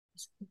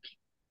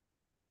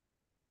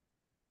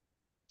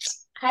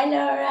Hi,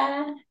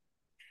 Laura.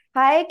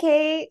 Hi,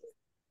 Kate.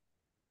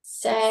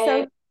 So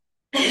So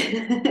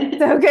we're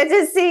so good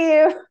to see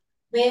you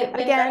we're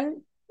very,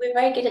 again. we're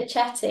very good at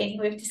chatting,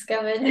 we've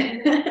discovered.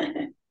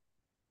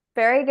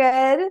 Very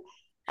good.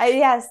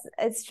 Yes,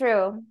 it's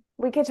true.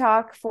 We could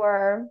talk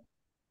for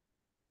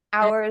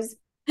hours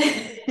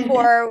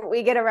before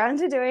we get around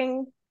to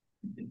doing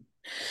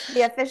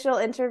the official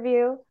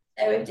interview.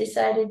 So we've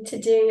decided to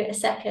do a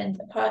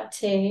second, part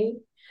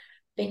two,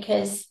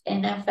 because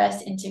in our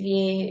first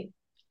interview,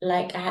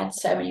 like I had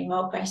so many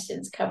more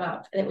questions come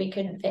up that we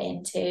couldn't fit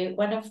into.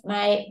 One of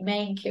my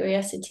main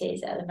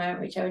curiosities at the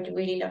moment, which I would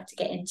really love to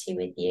get into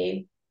with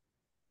you,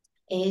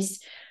 is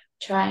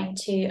trying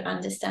to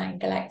understand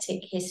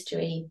galactic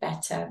history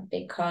better,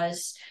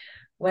 because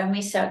when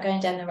we start going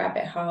down the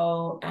rabbit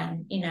hole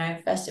and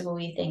first of all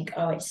you think,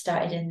 oh, it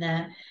started in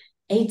the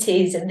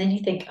 80s, and then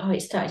you think, oh,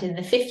 it started in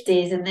the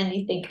 50s, and then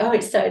you think, oh,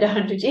 it started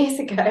 100 years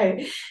ago,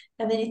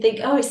 and then you think,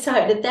 oh, it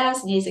started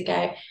 1,000 years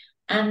ago,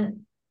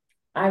 and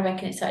I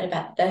reckon it started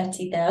about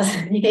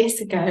 30,000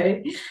 years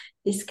ago,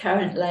 this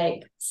current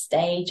like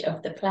stage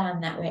of the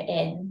plan that we're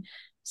in.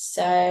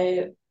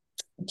 So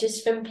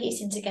just from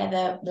piecing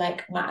together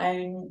like my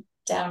own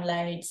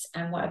downloads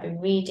and what I've been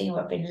reading,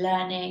 what I've been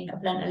learning.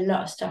 I've learned a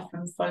lot of stuff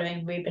from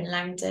following Ruben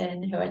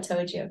Langdon, who I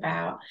told you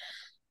about.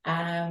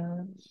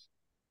 Um,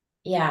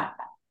 yeah,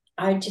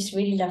 I would just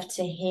really love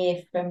to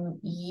hear from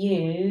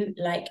you,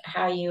 like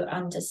how you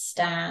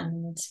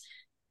understand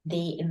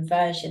the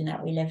inversion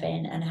that we live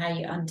in, and how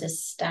you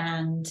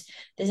understand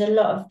there's a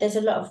lot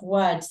of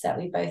words that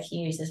we both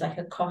use. There's like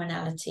a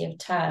commonality of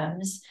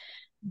terms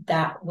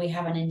that we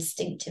have an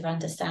instinctive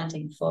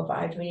understanding for, but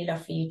I'd really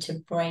love for you to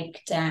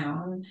break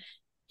down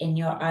in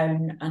your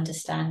own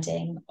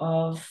understanding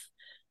of,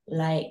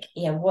 like,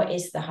 yeah, what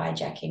is the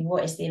hijacking,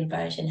 what is the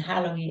inversion,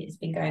 how long it's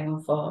been going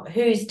on for,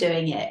 who's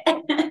doing it.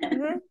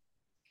 Mhm.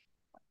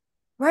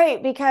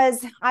 Right,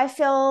 because I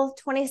feel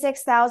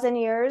 26,000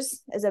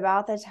 years is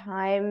about the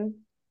time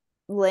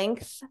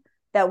length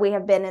that we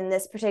have been in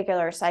this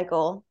particular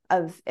cycle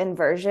of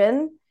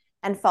inversion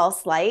and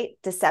false light,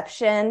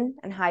 deception,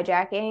 and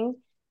hijacking.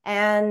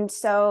 And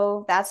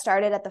so that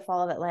started at the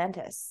fall of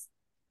Atlantis.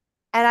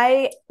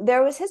 And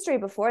there was history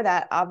before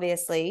that,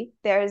 obviously.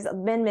 There's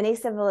been many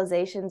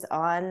civilizations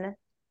on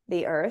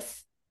the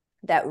earth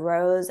that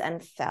rose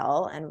and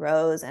fell and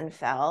rose and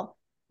fell.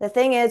 The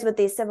thing is, with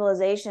these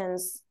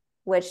civilizations,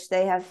 which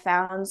they have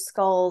found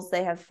skulls,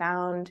 they have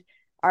found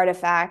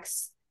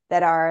artifacts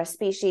that are a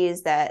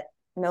species that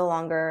no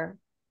longer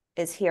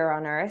is here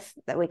on earth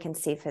that we can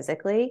see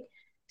physically.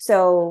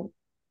 So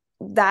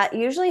that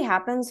usually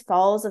happens.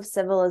 Falls of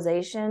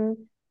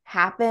civilization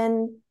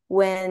happen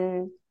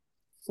when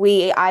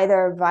we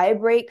either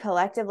vibrate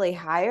collectively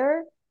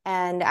higher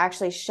and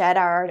actually shed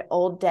our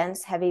old,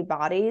 dense, heavy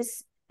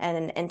bodies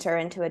and enter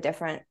into a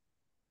different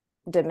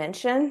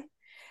dimension.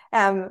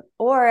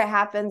 Or it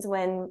happens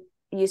when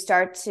you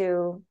start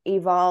to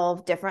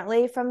evolve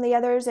differently from the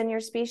others in your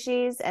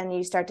species, and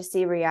you start to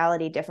see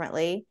reality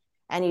differently,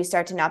 and you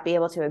start to not be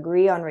able to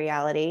agree on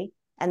reality.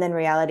 And then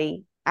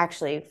reality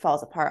actually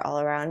falls apart all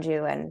around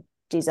you and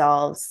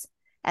dissolves.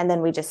 And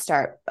then we just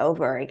start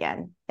over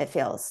again, it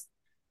feels.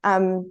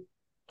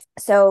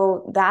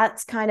 So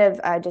that's kind of,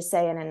 just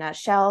say in a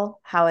nutshell,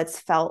 how it's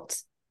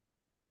felt.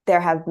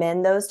 There have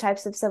been those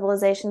types of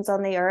civilizations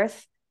on the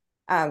earth.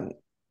 Um,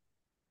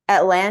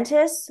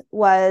 Atlantis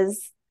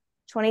was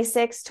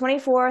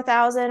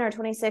 24,000 or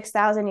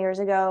 26,000 years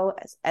ago,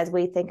 as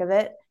we think of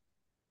it,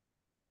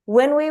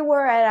 when we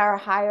were at our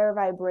higher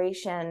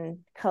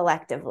vibration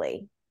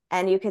collectively.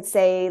 And you could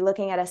say,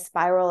 looking at a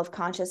spiral of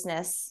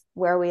consciousness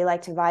where we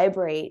like to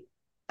vibrate,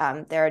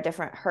 there are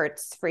different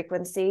hertz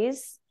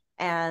frequencies.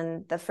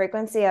 And the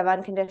frequency of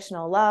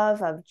unconditional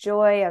love, of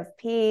joy, of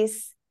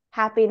peace,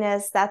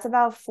 happiness, that's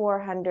about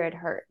 400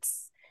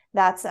 hertz.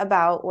 That's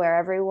about where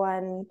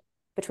everyone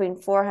between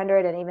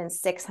 400 and even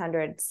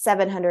 600,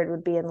 700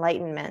 would be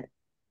enlightenment.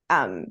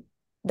 Um,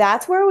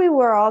 that's where we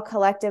were all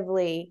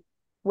collectively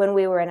when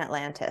we were in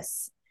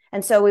Atlantis.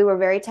 And so we were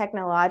very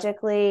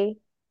technologically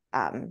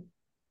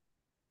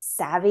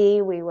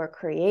savvy. We were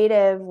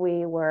creative.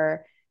 We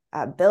were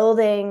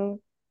building.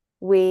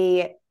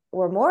 We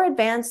were more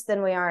advanced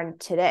than we are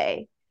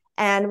today.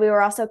 And we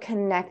were also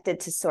connected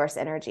to source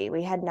energy.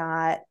 We had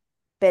not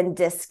been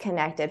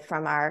disconnected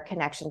from our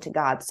connection to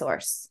God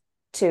source,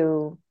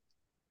 to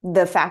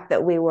the fact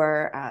that we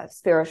were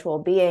spiritual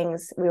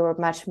beings. We were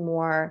much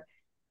more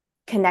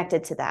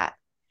connected to that.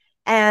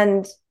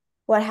 And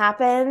what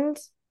happened,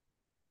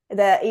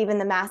 even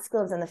the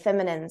masculines and the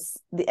feminines,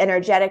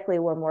 energetically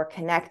were more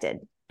connected,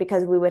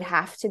 because we would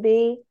have to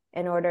be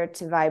in order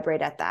to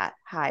vibrate at that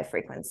high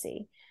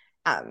frequency.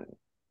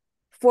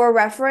 For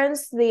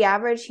reference, the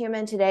average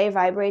human today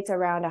vibrates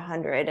around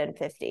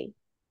 150.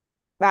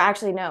 Well,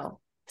 actually, no,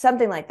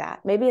 something like that.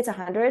 Maybe it's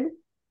 100.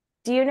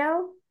 Do you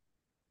know?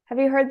 Have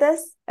you heard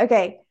this?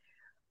 Okay.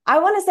 I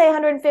want to say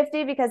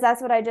 150 because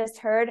that's what I just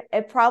heard.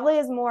 It probably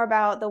is more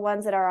about the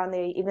ones that are on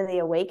even the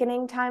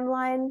awakening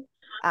timeline.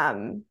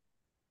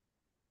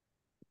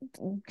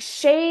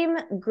 shame,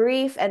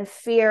 grief, and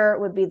fear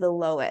would be the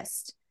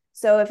lowest.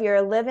 So if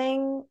you're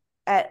living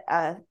at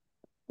a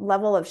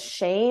level of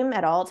shame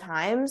at all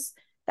times,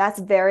 that's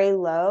very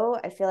low.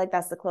 I feel like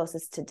that's the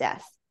closest to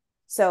death.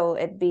 So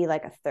it'd be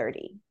like a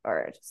 30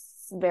 or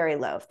very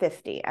low,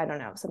 50. I don't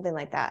know, something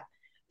like that.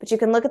 But you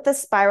can look at the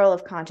spiral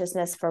of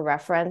consciousness for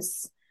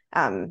reference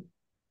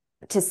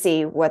to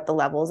see what the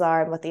levels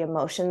are and what the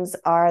emotions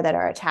are that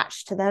are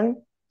attached to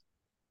them.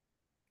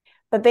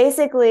 But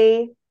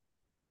basically,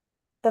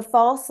 the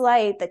false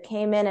light that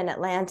came in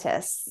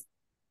Atlantis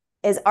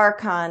is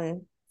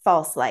Archon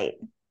false light.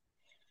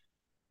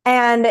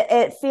 And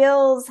it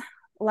feels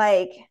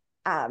like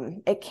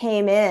it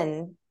came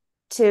in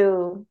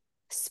to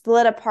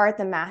split apart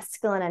the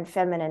masculine and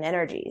feminine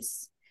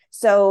energies.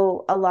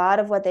 So a lot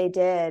of what they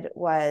did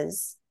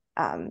was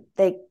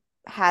they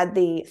had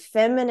the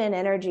feminine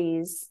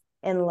energies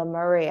in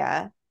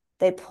Lemuria.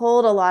 They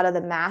pulled a lot of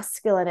the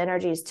masculine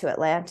energies to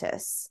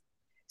Atlantis.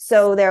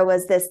 So there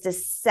was this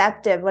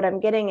deceptive, what I'm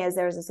getting is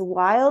there's this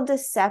wild,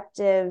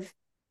 deceptive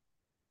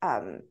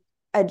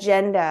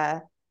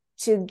agenda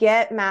to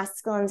get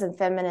masculines and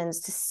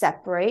feminines to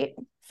separate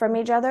from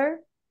each other.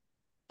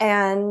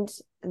 And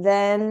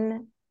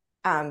then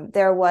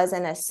there was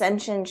an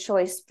ascension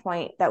choice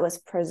point that was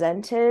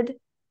presented.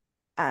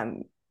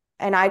 And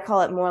I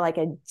call it more like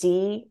a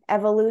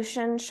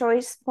de-evolution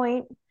choice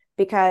point,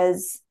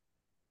 because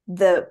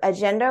the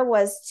agenda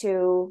was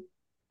to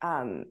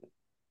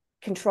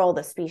control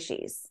the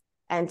species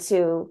and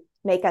to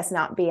make us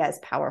not be as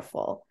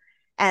powerful.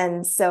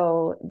 And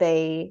so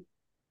they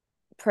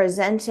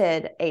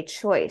presented a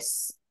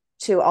choice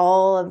to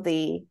all of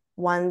the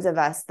ones of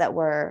us that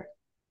were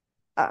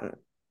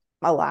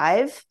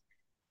alive.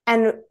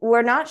 And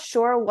we're not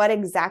sure what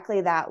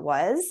exactly that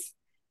was,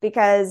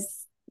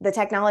 because the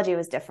technology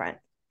was different.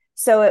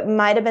 So it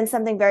might have been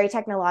something very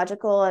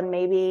technological and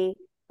maybe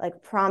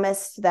like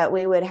promised that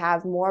we would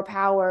have more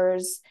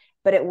powers,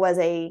 but it was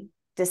a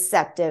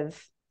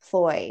deceptive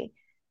ploy.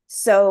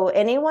 So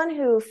anyone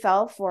who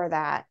fell for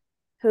that,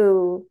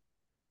 who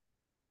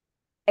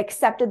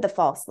accepted the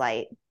false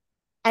light,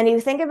 and you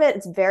think of it,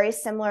 it's very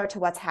similar to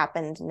what's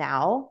happened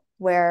now,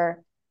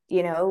 where,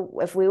 you know,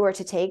 if we were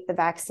to take the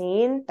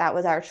vaccine, that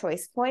was our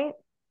choice point.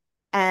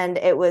 And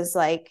it was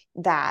like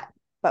that,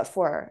 but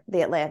for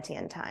the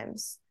Atlantean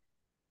times.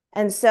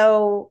 And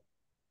so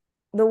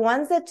the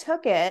ones that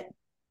took it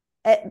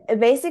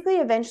basically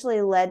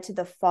eventually led to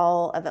the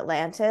fall of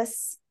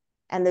Atlantis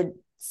and the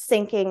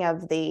sinking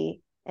of the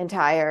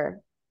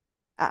entire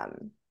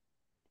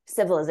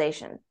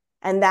civilization.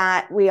 And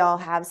that we all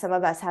have, some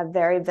of us have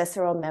very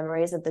visceral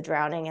memories of the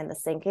drowning and the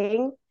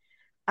sinking.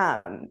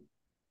 Some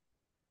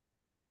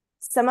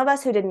of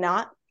us who did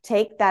not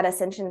take that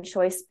ascension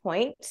choice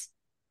point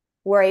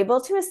were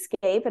able to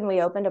escape, and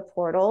we opened a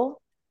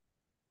portal.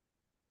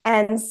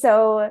 And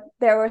so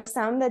there were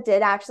some that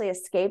did actually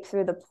escape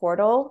through the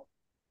portal.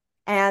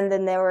 And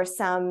then there were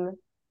some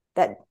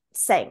that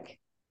sank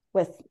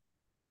with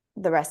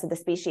the rest of the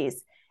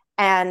species.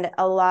 And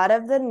a lot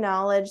of the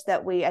knowledge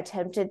that we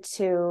attempted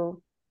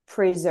to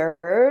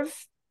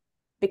preserve,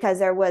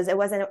 because it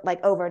wasn't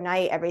like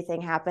overnight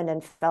everything happened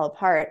and fell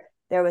apart.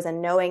 There was a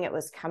knowing it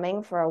was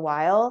coming for a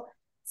while.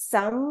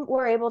 Some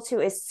were able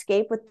to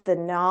escape with the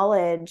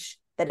knowledge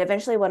that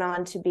eventually went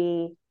on to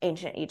be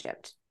ancient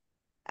Egypt.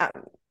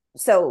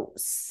 So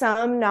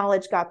some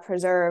knowledge got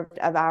preserved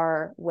of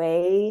our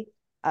way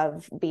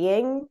of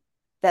being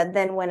that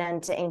then went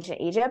into ancient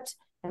Egypt.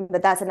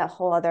 But that's in a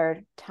whole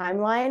other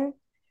timeline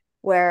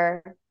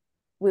where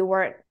we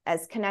weren't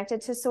as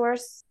connected to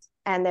source.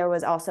 And there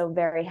was also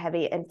very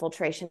heavy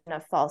infiltration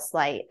of false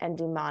light and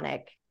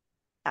demonic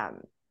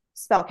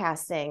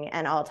spellcasting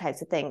and all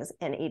types of things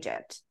in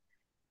Egypt.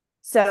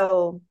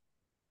 So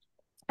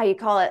you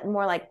call it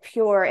more like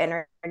pure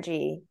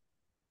energy,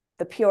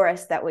 the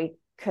purest that we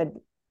could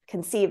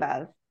conceive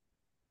of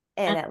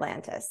in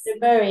Atlantis.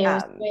 Lemuria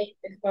was way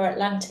before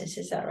Atlantis,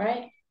 is that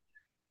right?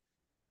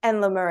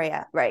 And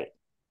Lemuria, right.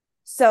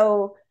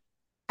 So,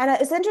 and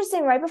it's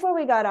interesting, right before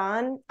we got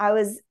on, I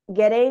was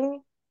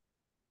getting,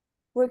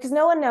 because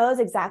no one knows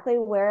exactly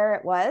where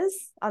it was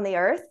on the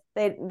earth.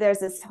 There's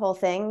this whole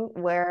thing,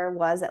 where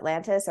was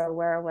Atlantis, or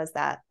where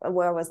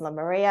was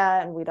Lemuria,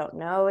 and we don't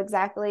know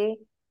exactly.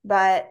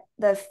 But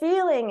the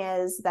feeling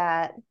is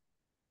that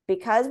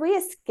because we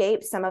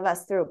escaped, some of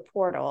us, through a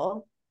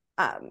portal,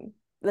 it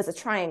was a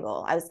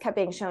triangle. I was kept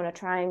being shown a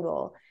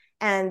triangle.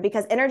 And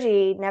because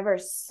energy never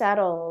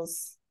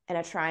settles in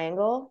a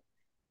triangle,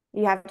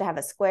 you have to have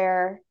a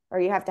square, or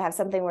you have to have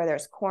something where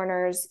there's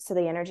corners so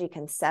the energy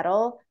can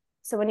settle.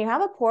 So when you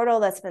have a portal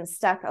that's been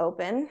stuck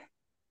open,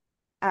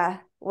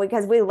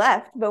 because we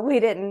left, but we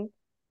didn't,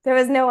 there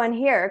was no one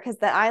here because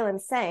the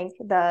island sank,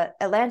 the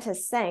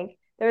Atlantis sank.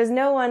 There was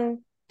no one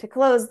to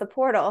close the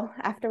portal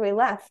after we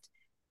left.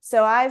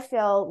 So I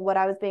feel what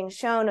I was being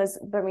shown was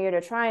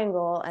Bermuda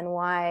Triangle, and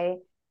why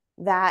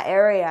that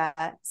area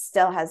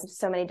still has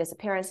so many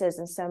disappearances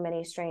and so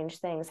many strange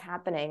things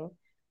happening.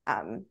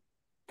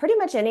 Pretty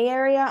much any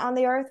area on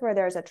the earth where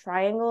there's a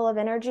triangle of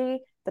energy,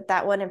 but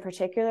that one in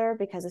particular,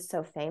 because it's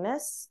so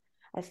famous,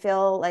 I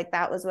feel like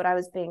that was what I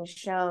was being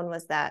shown,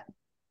 was that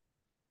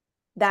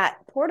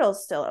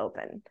portal's still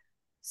open.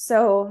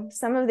 So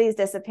some of these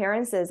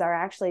disappearances are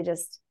actually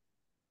just,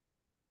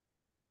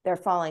 they're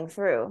falling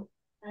through.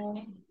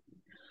 Right.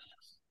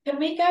 Can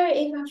we go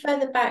even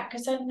further back?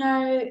 Because I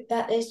know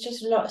that there's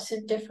just lots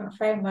of different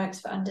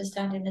frameworks for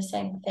understanding the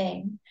same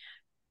thing.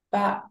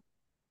 But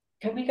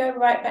can we go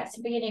right back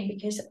to the beginning?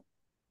 Because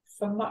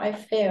from what I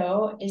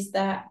feel is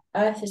that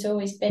Earth has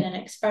always been an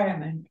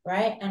experiment,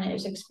 right? And it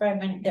was an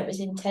experiment that was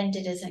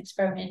intended as an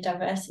experiment in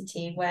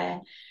diversity,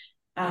 where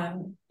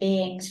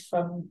beings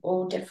from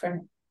all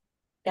different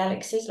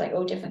galaxies, like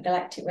all different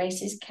galactic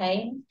races,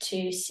 came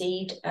to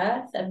seed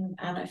Earth. And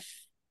I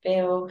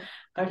feel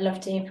I'd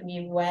love to hear from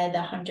you where the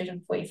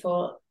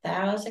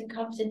 144,000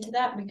 comes into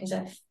that, because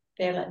I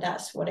feel like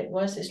that's what it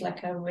was. It's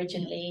like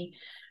originally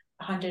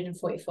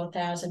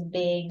 144,000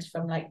 beings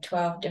from like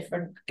 12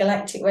 different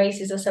galactic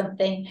races or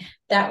something.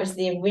 That was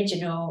the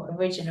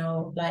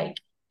original like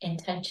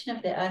intention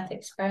of the Earth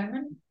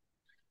experiment.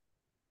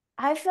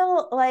 I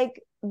feel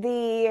like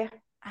the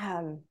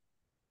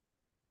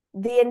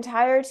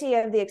entirety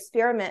of the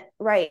experiment,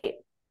 right,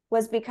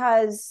 was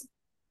because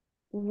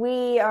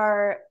we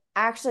are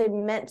actually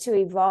meant to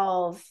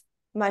evolve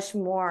much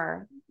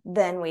more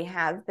than we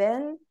have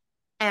been.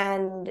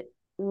 And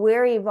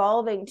we're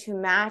evolving to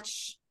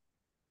match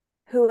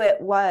who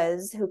it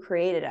was who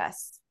created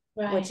us,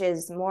 right, which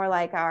is more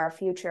like our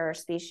future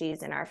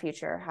species and our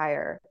future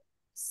higher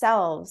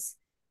selves.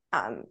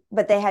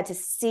 But they had to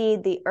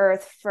seed the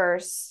earth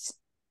first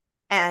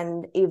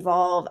and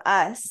evolve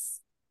us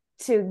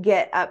to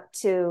get up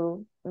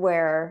to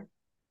where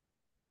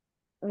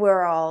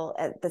we're all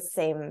at the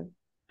same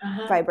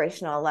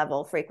vibrational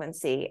level,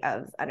 frequency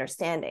of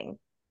understanding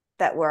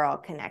that we're all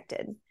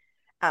connected.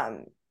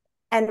 And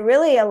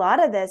really a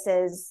lot of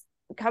this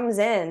comes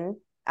in,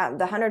 the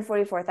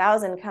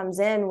 144,000 comes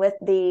in with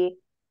the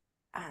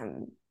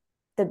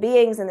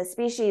beings and the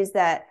species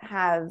that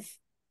have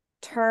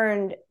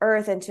turned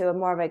Earth into a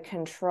more of a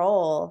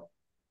control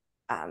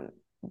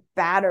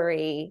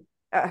battery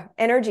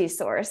energy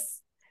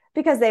source,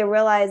 because they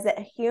realize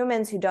that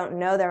humans who don't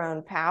know their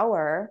own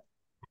power,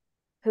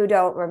 who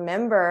don't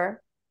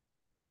remember,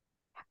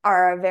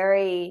 are a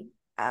very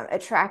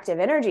attractive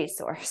energy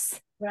source.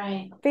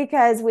 Right.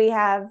 Because we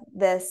have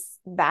this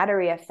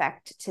battery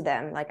effect to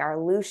them, like our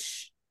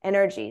loosh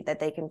energy that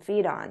they can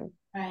feed on.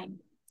 Right.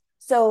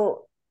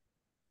 So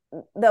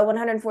the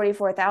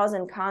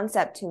 144,000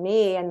 concept to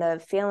me, and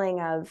the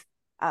feeling of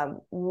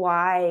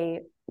why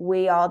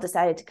we all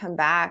decided to come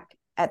back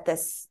at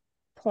this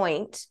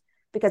point,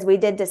 because we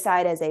did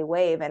decide as a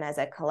wave and as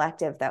a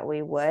collective that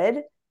we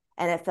would.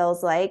 And it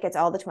feels like it's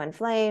all the twin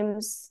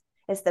flames.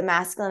 It's the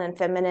masculine and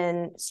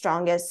feminine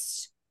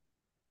strongest.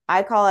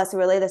 I call us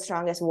really the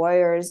strongest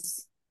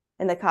warriors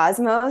in the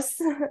cosmos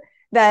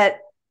that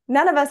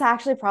none of us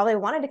actually probably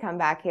wanted to come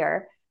back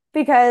here,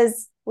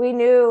 because we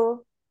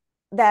knew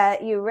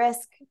that you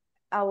risk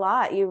a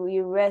lot.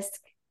 You risk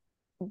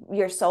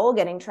your soul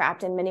getting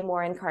trapped in many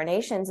more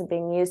incarnations and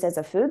being used as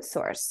a food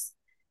source.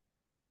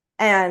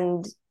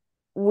 And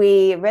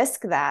we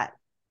risk that.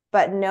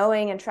 But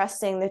knowing and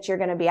trusting that you're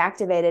going to be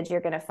activated,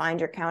 you're going to find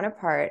your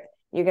counterpart,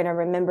 you're going to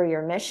remember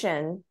your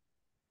mission,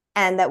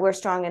 and that we're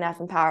strong enough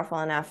and powerful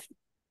enough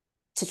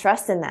to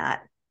trust in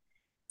that.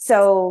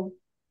 So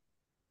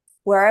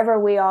wherever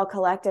we all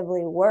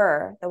collectively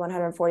were, the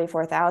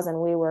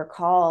 144,000, we were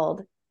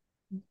called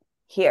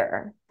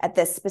here at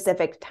this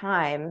specific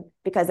time,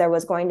 because there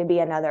was going to be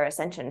another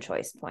ascension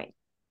choice point,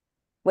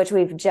 which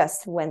we've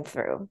just went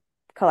through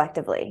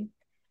collectively.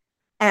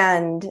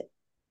 And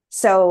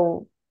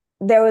so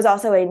there was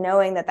also a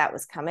knowing that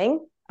was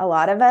coming. A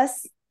lot of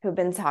us who've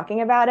been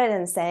talking about it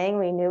and saying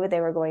we knew what they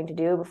were going to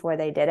do before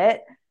they did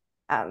it.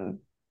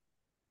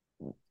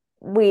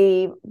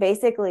 We're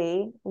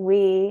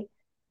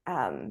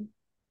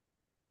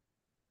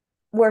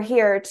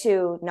here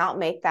to not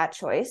make that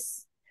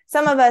choice.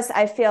 Some of us,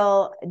 I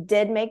feel,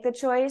 did make the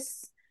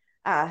choice,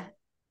 that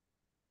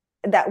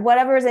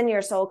whatever's in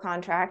your soul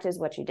contract is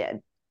what you did,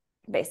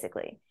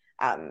 basically.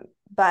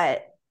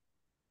 But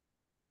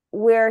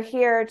we're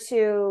here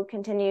to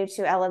continue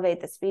to elevate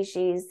the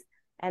species,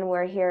 and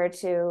we're here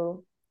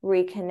to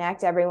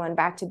reconnect everyone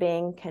back to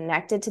being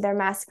connected to their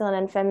masculine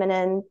and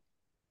feminine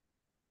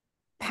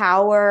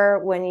power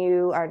when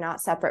you are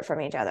not separate from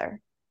each other.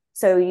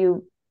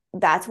 So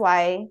that's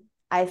why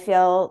I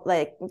feel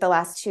like the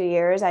last 2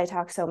 years, I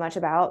talk so much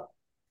about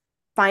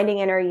finding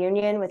inner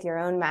union with your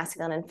own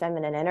masculine and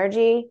feminine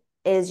energy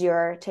is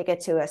your ticket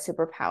to a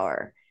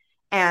superpower.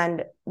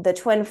 And the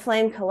Twin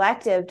Flame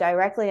Collective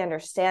directly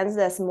understands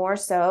this more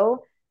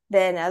so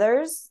than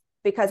others,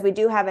 because we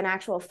do have an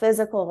actual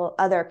physical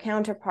other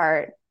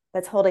counterpart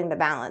that's holding the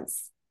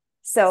balance.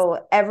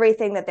 So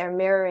everything that they're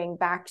mirroring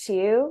back to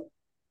you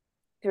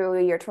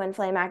through your twin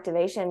flame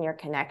activation, your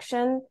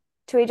connection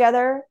to each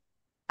other,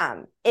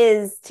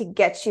 is to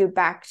get you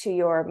back to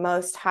your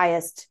most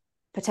highest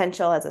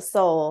potential as a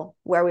soul,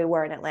 where we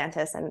were in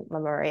Atlantis and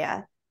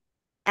Lemuria.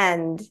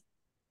 And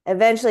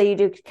Eventually you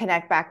do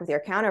connect back with your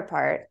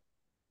counterpart,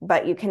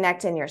 but you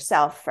connect in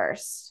yourself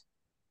first.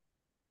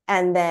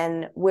 And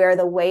then we're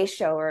the way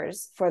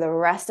showers for the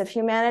rest of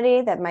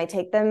humanity. That might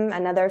take them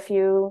another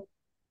few,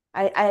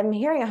 I'm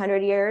hearing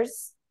 100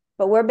 years,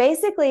 but we're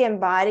basically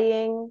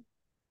embodying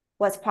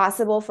what's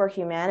possible for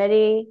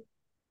humanity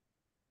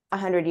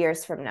 100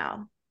 years from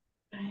now,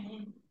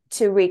 Right.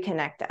 to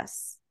reconnect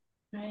us.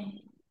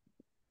 Right.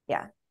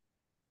 Yeah.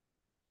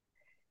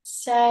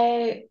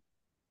 So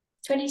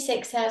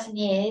 26,000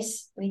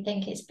 years, we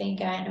think it's been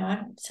going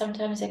on.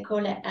 Sometimes they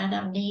call it an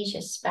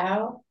amnesia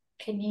spell.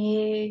 Can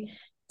you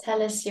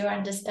tell us your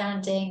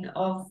understanding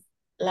of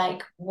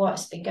like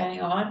what's been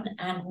going on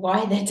and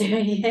why they're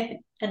doing it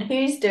and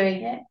who's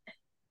doing it?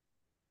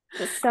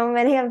 There's so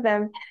many of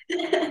them.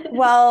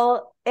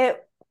 Well,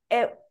 it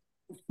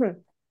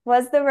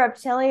was the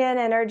reptilian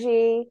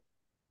energy,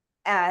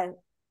 and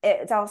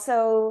it's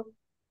also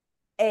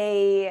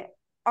a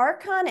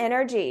archon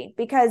energy,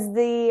 because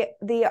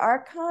the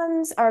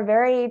archons are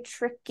very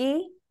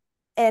tricky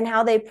in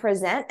how they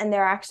present, and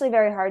they're actually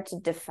very hard to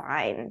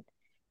define.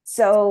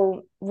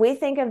 So we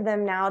think of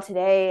them now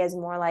today as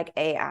more like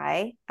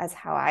AI, as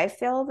how I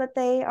feel that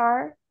they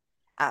are,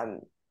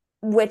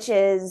 which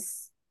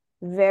is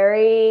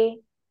very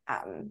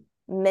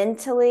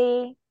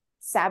mentally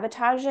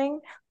sabotaging.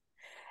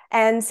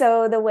 And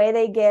so the way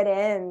they get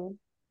in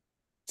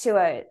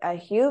to a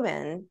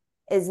human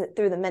is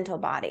through the mental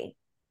body,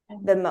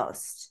 the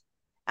most,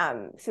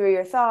 through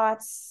your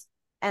thoughts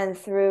and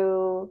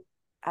through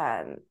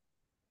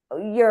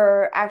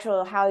your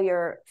actual, how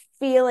you're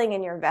feeling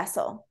in your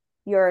vessel,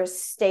 your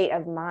state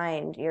of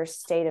mind, your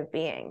state of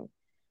being.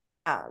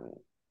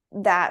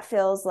 That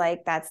feels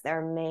like that's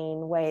their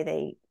main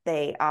way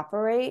they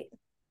operate.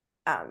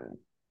 And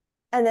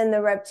then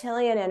the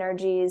reptilian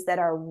energies that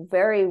are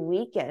very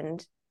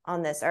weakened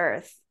on this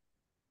earth,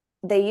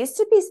 they used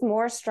to be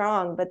more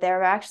strong, but they've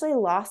actually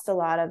lost a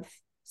lot of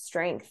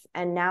strength.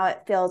 And now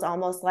it feels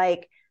almost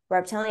like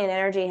reptilian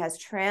energy has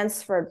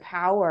transferred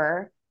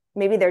power.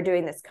 Maybe they're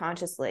doing this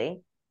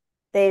consciously.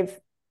 They've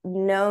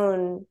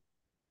known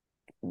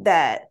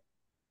that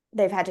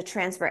they've had to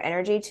transfer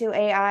energy to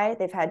AI.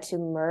 They've had to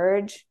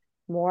merge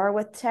more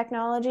with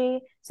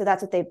technology. So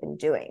that's what they've been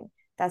doing.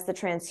 That's the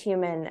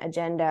transhuman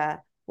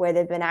agenda, where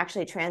they've been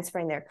actually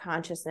transferring their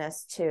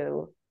consciousness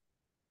to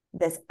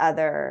this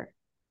other,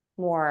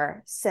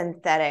 more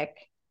synthetic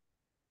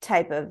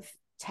type of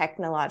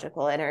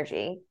technological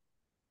energy,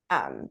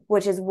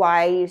 which is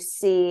why you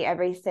see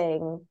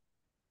everything,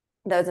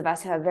 those of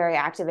us who have very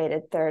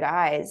activated third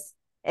eyes,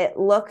 it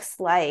looks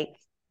like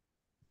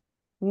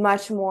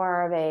much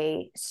more of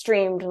a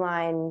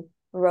streamlined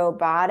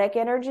robotic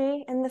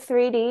energy in the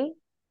 3D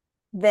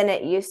than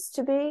it used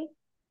to be.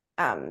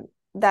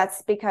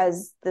 That's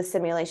because the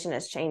simulation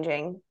is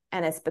changing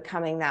and it's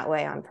becoming that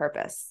way on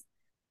purpose.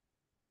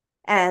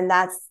 And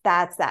that's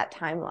that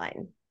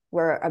timeline.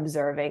 We're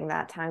observing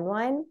that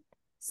timeline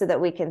so that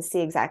we can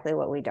see exactly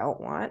what we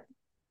don't want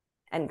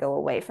and go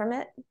away from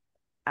it.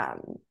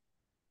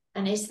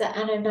 And is the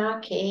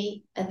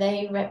Anunnaki, are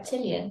they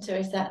reptilians or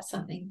is that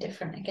something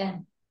different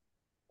again?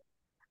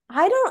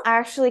 I don't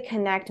actually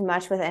connect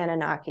much with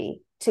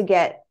Anunnaki to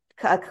get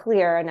a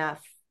clear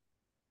enough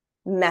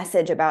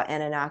message about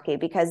Anunnaki,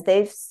 because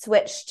they've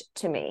switched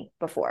to me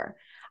before.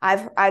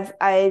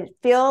 I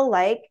feel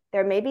like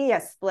there may be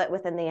a split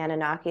within the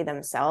Anunnaki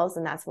themselves,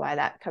 and that's why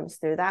that comes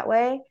through that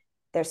way.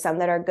 There's some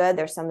that are good,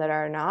 there's some that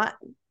are not,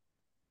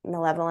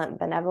 malevolent,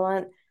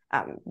 benevolent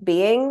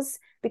beings,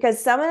 because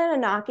some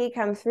Anunnaki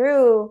come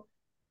through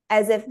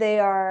as if they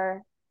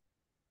are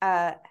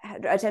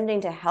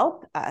attempting to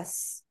help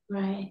us,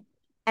 right,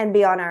 and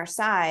be on our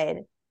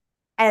side.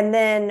 And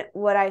then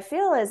what I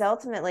feel is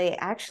ultimately,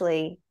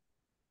 actually,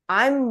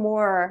 I'm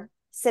more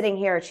sitting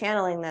here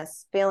channeling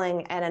this,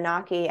 feeling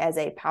Anunnaki as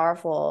a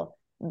powerful,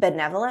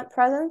 benevolent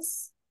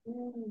presence.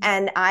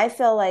 And I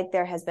feel like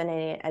there has been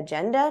an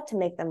agenda to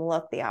make them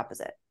look the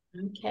opposite.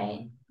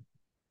 Okay.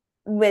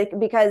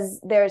 Because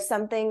there's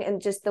something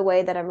in just the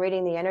way that I'm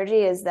reading the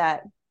energy, is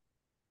that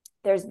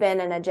there's been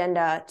an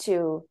agenda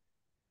to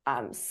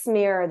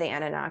smear the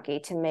Anunnaki,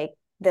 to make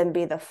them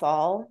be the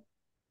fall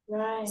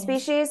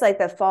species, like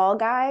the fall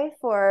guy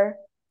for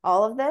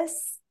all of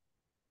this.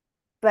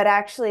 But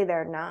actually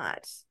they're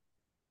not.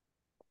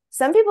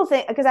 Some people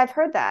think, because I've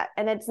heard that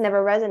and it's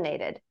never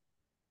resonated,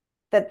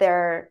 that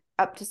they're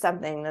up to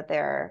something, that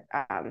they're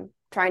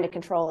trying to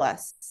control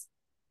us.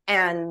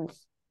 And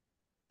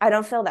I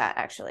don't feel that,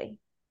 actually.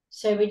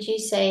 So would you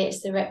say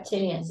it's the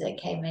reptilians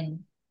that came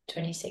in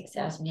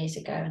 26,000 years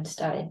ago and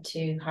started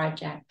to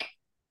hijack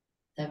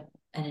the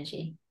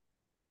energy?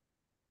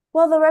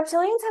 Well, the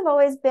reptilians have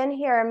always been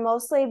here, and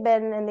mostly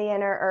been in the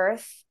inner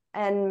earth,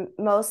 and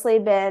mostly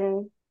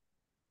been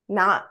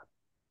not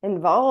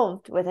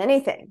involved with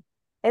anything.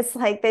 It's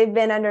like they've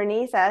been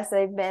underneath us.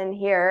 They've been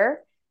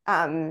here.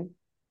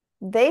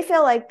 They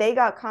feel like they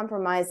got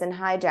compromised and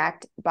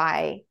hijacked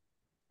by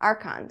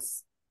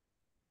archons.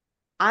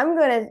 I'm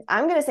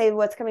gonna say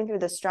what's coming through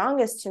the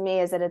strongest to me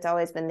is that it's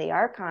always been the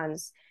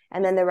archons,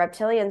 and then the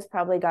reptilians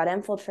probably got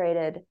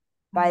infiltrated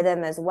by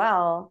them as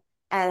well,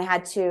 and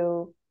had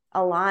to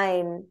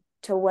align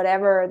to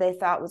whatever they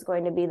thought was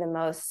going to be the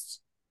most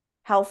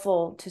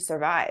helpful to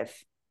survive.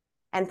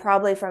 And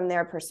probably from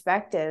their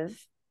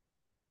perspective,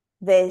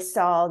 they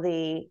saw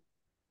the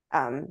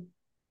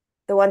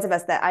ones of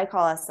us that I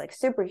call us like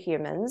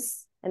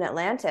superhumans in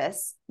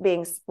Atlantis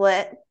being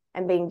split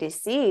and being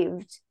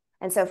deceived.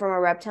 And so from a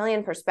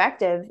reptilian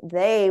perspective,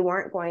 they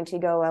weren't going to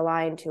go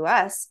align to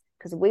us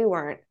because we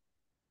weren't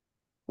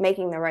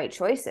making the right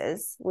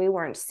choices. We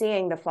weren't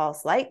seeing the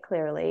false light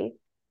clearly.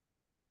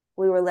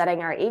 We were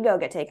letting our ego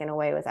get taken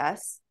away with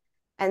us.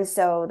 And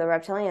so the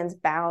reptilians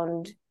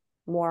bound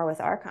more with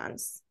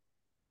archons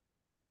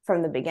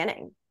from the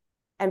beginning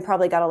and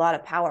probably got a lot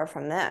of power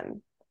from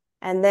them.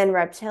 And then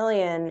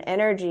reptilian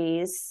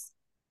energies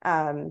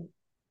also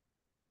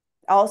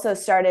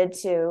started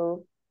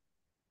to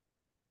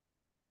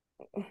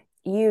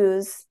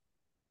use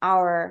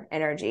our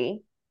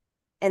energy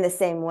in the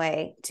same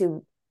way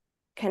to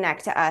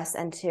connect to us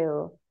and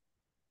to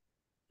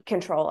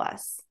control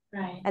us.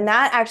 Right. And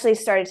that actually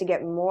started to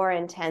get more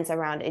intense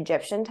around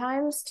Egyptian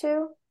times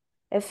too,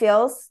 it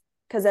feels,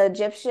 because the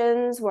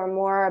Egyptians were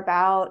more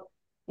about,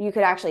 you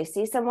could actually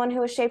see someone who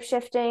was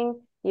shape-shifting.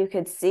 You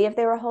could see if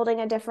they were holding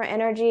a different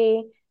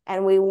energy.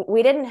 And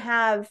we didn't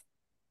have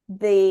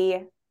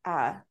the,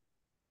 our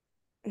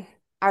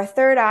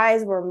third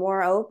eyes were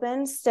more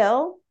open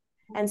still.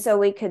 And so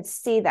we could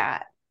see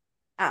that,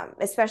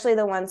 especially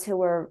the ones who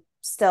were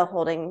still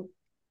holding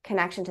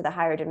connection to the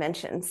higher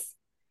dimensions.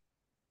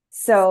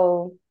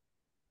 So,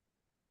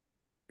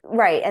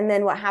 right. And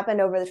then what happened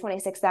over the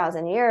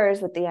 26,000 years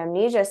with the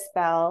amnesia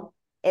spell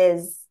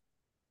is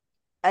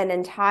an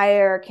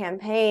entire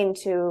campaign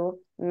to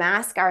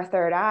mask our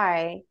third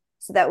eye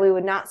so that we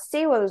would not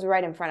see what was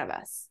right in front of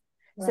us.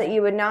 Right. So that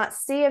you would not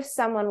see if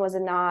someone was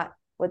not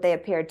what they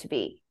appeared to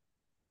be.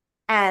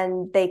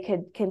 And they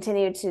could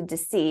continue to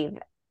deceive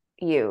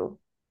you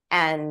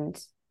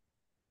and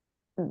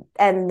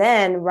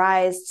then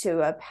rise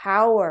to a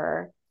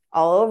power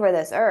all over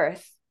this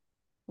earth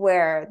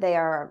where they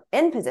are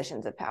in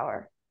positions of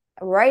power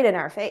right in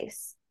our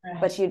face. Right.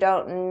 But you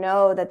don't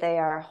know that they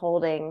are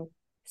holding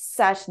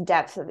such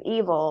depth of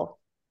evil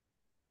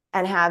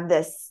and have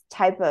this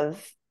type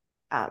of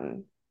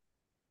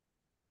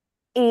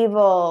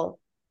evil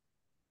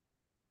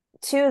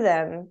to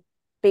them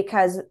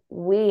because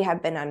we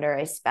have been under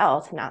a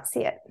spell to not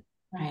see it.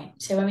 Right.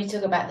 So when we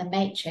talk about the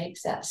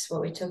matrix, that's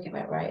what we're talking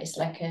about, right? It's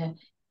like a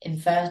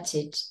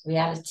inverted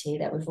reality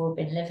that we've all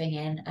been living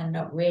in and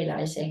not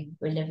realizing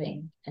we're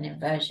living an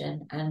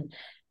inversion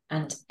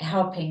and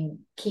helping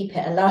keep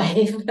it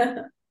alive.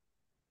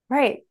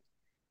 Right.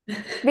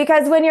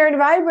 Because when you're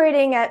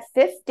vibrating at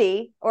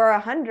 50 or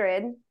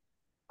 100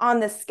 on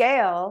the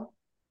scale,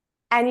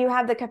 and you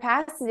have the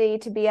capacity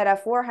to be at a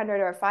 400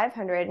 or a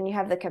 500, and you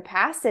have the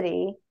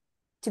capacity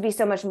to be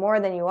so much more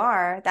than you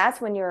are, that's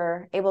when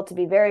you're able to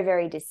be very,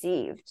 very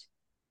deceived.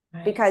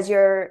 Right. Because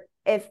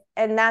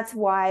and that's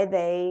why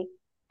they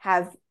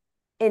have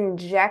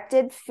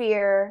injected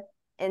fear,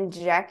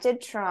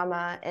 injected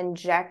trauma,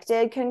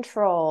 injected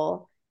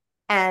control,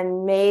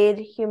 and made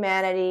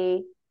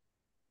humanity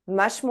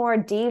much more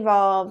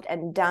devolved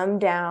and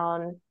dumbed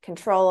down,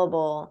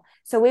 controllable.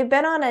 So we've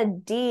been on a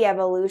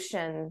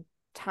de-evolution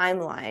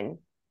timeline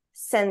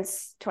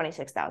since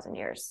 26,000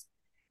 years.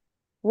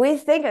 We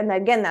think, and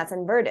again, that's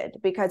inverted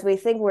because we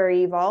think we're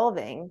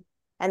evolving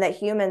and that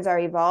humans are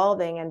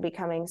evolving and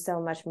becoming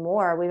so much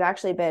more. We've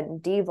actually been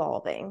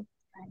devolving.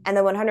 And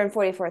the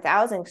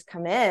 144,000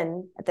 come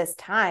in at this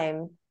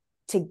time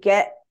to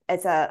get,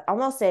 it's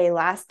almost a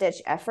last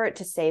ditch effort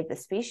to save the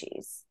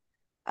species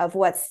of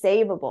what's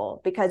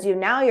savable, because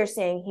you're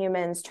seeing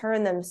humans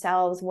turn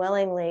themselves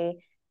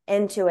willingly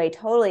into a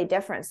totally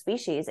different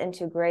species,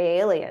 into gray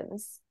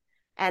aliens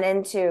and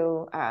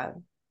into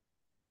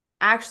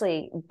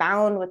actually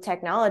bound with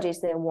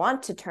technologies. They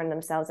want to turn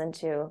themselves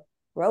into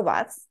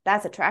robots.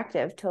 That's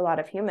attractive to a lot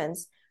of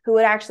humans who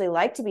would actually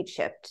like to be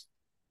chipped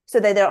so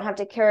that they don't have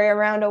to carry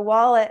around a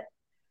wallet.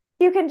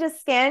 You can just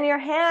scan your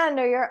hand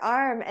or your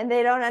arm, and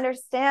they don't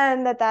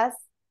understand that that's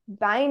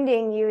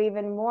binding you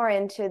even more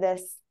into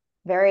this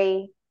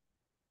very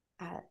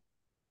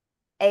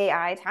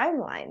AI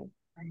timeline.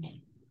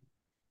 Right.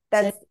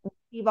 That's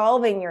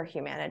evolving your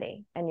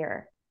humanity and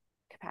your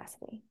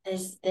capacity.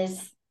 There's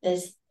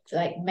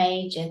like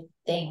major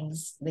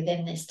things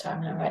within this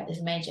timeline, right?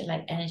 There's major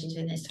like energies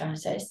within this time.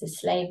 So it's the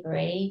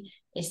slavery,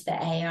 it's the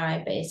AI,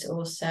 but it's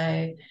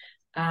also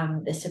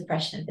the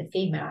suppression of the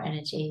female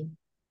energy,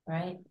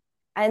 right?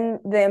 And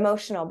the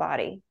emotional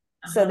body.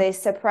 So they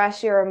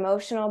suppress your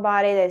emotional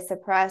body. They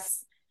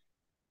suppress,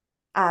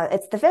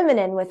 it's the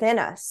feminine within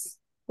us,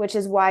 which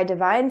is why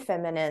divine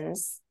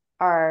feminines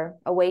are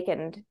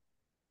awakened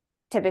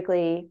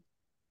typically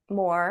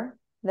more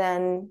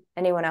than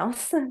anyone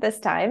else this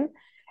time.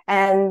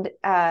 And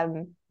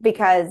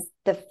because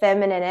the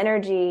feminine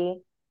energy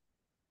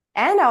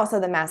and also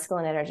the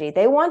masculine energy,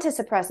 they want to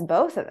suppress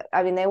both of it.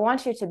 I mean, they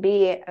want you to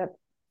be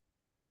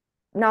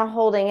not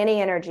holding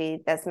any energy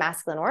that's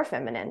masculine or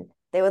feminine.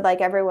 They would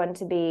like everyone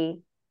to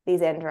be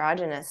these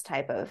androgynous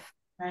type of.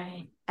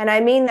 Right. And I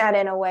mean that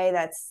in a way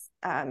that's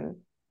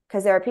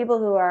because there are people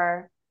who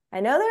are, I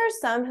know there are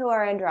some who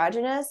are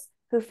androgynous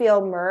who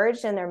feel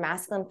merged in their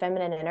masculine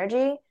feminine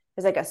energy.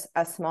 There's like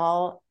a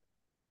small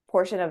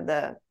portion of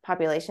the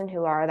population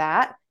who are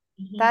that.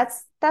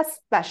 That's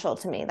special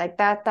to me. Like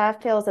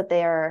that feels that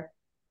they are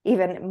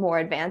even more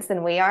advanced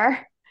than we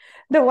are.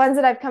 The ones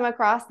that I've come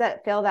across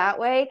that feel that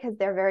way, because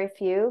they're very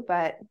few,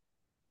 but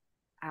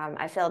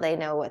I feel they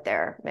know what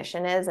their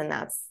mission is, and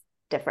that's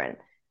different.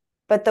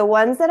 But the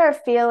ones that are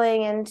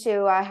feeling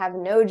into, I have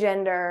no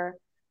gender,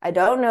 I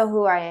don't know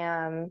who I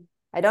am,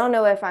 I don't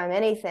know if I'm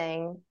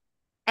anything,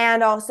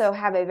 and also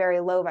have a very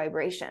low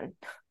vibration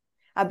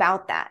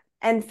about that,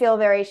 and feel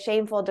very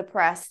shameful,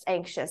 depressed,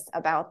 anxious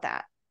about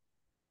that.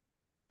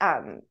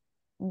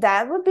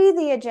 That would be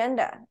the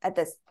agenda at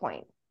this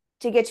point,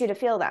 to get you to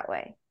feel that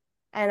way.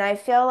 And I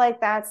feel like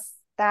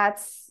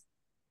that's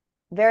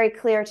very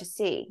clear to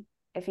see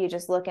if you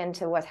just look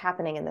into what's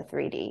happening in the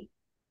 3D,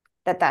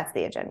 that's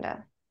the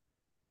agenda.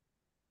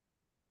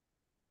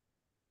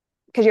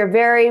 Because you're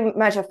very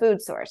much a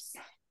food source.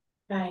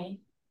 Right.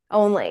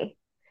 Only.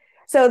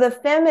 So the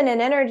feminine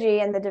energy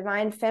and the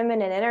divine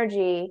feminine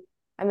energy,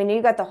 I mean,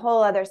 you got the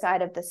whole other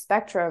side of the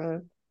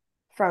spectrum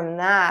from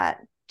that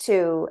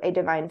to a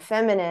divine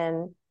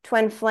feminine,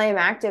 twin flame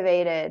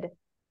activated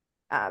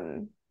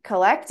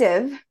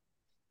collective.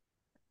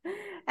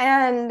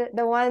 And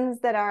the ones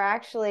that are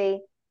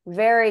actually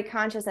very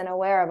conscious and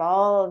aware of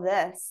all of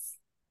this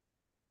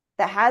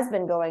that has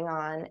been going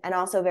on, and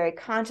also very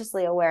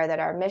consciously aware that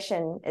our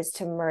mission is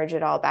to merge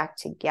it all back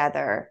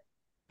together,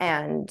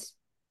 and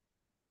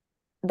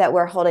that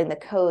we're holding the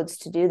codes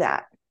to do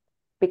that.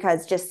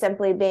 Because just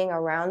simply being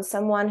around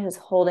someone who's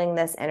holding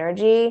this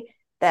energy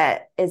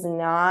that is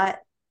not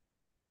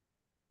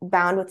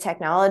bound with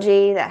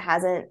technology, that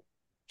hasn't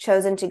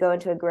chosen to go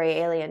into a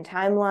gray alien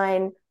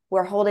timeline,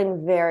 we're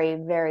holding very,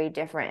 very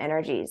different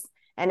energies.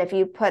 And if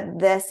you put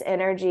this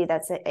energy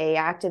that's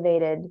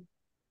activated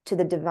to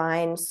the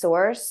divine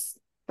source,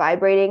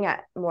 vibrating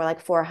at more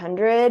like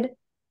 400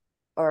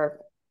 or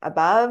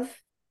above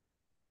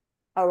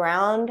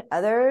around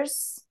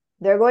others,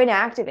 they're going to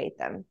activate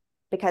them,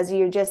 because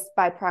you just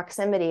by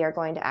proximity are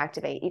going to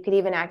activate. You could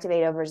even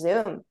activate over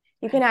Zoom.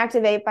 You can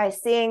activate by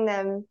seeing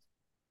them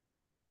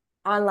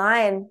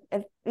online.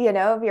 If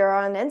you're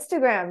on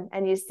Instagram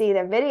and you see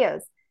their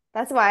videos,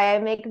 that's why I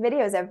make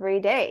videos every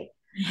day,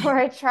 or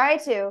I try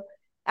to.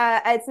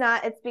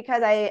 It's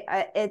because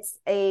it's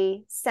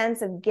a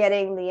sense of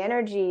getting the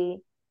energy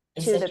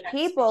to the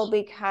people,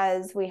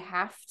 because we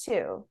have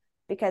to,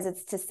 because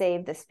it's to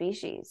save the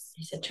species.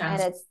 It's a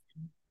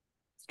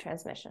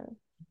transmission.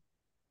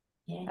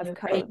 Yeah, of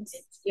codes.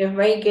 You're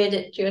very good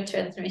at your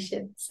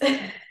transmissions.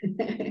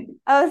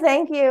 Oh,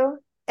 thank you.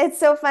 It's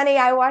so funny.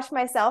 I watch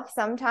myself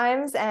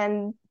sometimes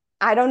and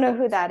I don't know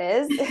who that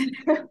is.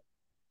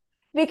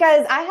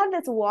 Because I had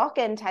this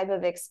walk-in type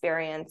of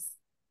experience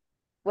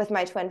with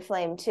my twin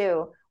flame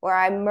too, where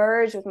I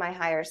merged with my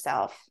higher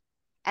self.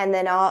 And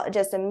then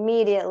just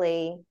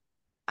immediately,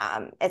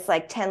 it's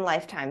like 10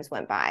 lifetimes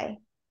went by.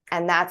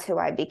 And that's who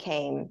I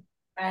became.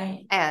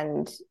 Right.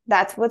 And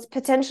that's what's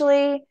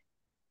potentially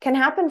can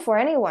happen for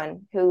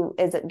anyone who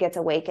gets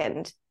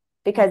awakened,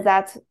 because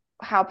that's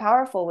how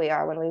powerful we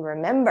are when we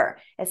remember.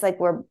 It's like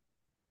we're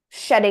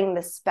shedding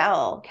the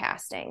spell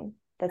casting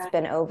that's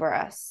been over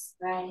us.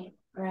 Right.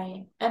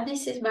 And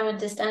this is my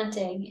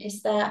understanding,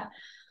 is that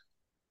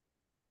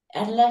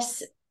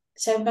most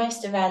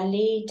of our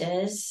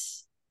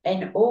leaders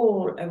in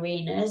all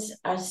arenas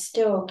are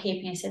still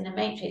keeping us in the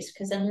matrix,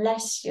 because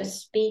unless you're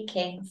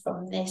speaking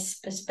from this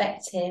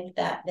perspective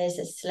that there's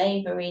an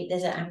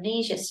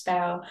amnesia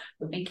spell,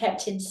 we've been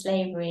kept in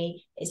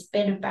slavery, it's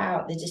been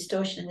about the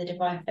distortion of the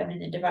divine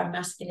feminine and divine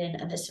masculine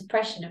and the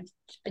suppression of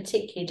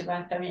particularly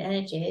divine feminine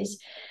energies.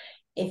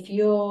 If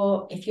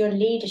your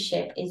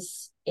leadership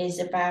is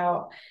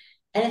about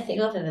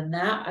anything other than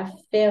that, I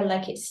feel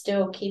like it's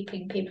still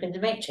keeping people in the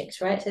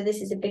matrix, right? So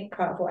this is a big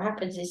part of what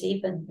happens, is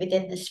even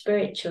within the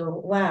spiritual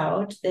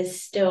world,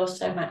 there's still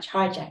so much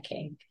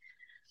hijacking.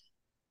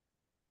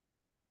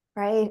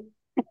 Right.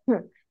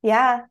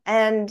 Yeah.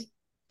 And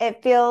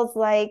it feels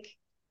like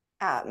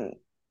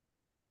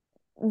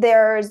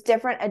there's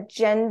different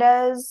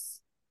agendas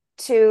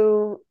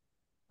to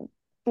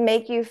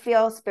make you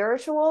feel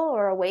spiritual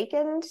or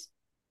awakened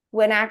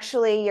when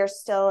actually you're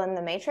still in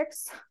the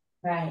matrix.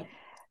 Right.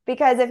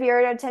 Because if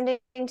you're attending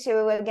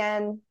to,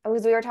 again,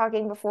 as we were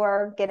talking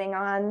before getting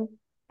on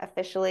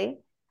officially,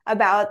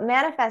 about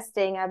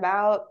manifesting,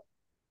 about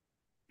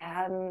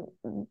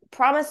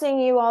promising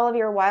you all of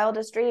your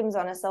wildest dreams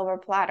on a silver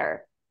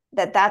platter,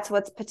 that's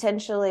what's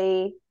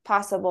potentially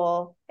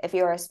possible if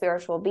you're a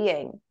spiritual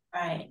being.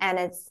 Right. And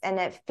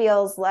it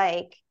feels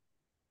like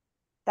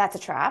that's a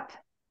trap.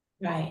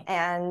 Right.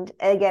 And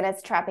again,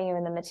 it's trapping you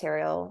in the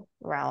material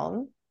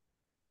realm.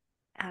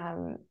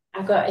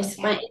 I've got it's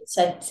my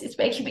incense. It's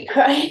making me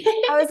cry.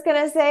 I was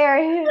gonna say, are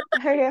you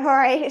all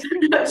right?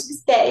 I'm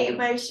just getting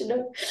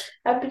emotional.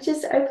 I could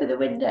just open the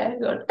window.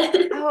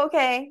 Oh,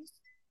 okay.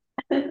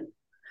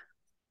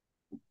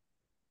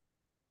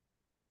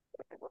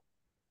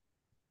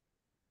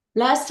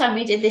 Last time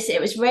we did this,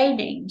 it was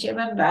raining. Do you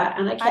remember?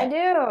 And I I kept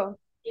do.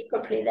 it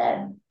properly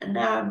then. And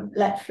now I'm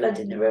like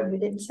flooding the room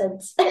with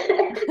incense.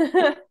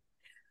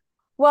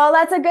 Well,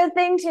 that's a good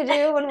thing to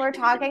do when we're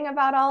talking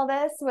about all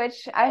this,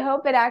 which I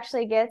hope it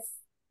actually gets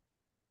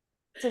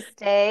to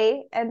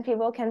stay and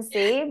people can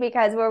see,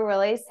 because we're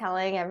really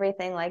telling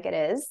everything like it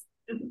is.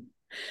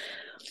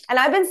 And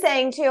I've been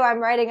saying too, I'm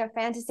writing a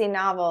fantasy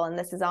novel and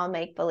this is all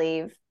make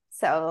believe.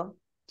 So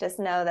just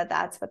know that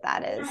that's what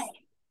that is. Right.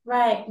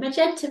 Right.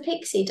 Magenta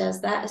Pixie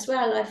does that as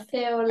well. I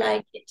feel Right.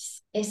 like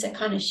it's a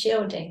kind of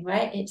shielding,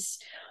 right? It's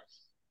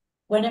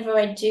whenever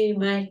I do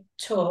my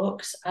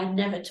talks, I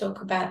never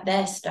talk about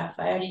their stuff.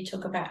 I only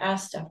talk about our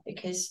stuff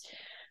because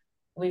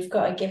we've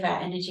got to give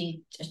out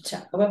energy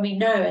when we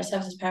know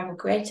ourselves as powerful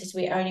creators,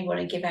 we only want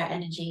to give out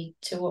energy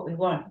to what we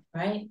want,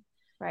 right?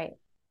 Right.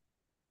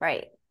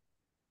 Right.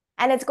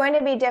 And it's going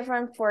to be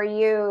different for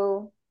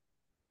you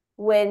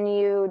when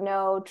you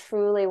know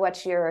truly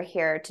what you're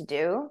here to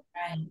do.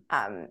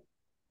 Right.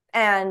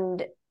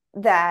 And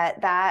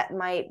that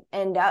might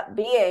end up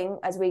being,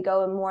 as we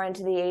go more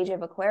into the age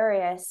of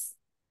Aquarius,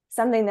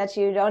 something that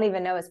you don't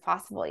even know is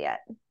possible yet.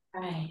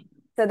 Right.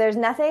 So there's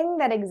nothing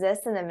that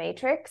exists in the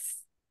matrix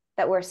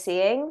that we're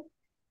seeing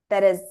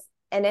that is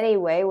in any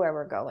way where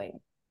we're going.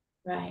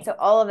 Right. So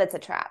all of it's a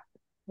trap.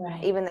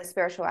 Right. Even the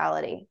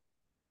spirituality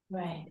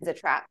Right. is a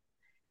trap.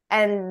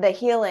 And the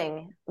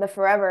healing, the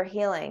forever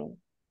healing,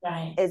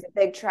 Right. is a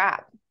big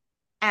trap.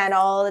 And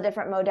all the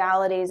different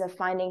modalities of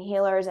finding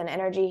healers and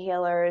energy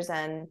healers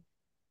and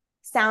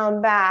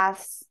sound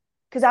baths.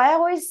 Because I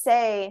always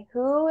say,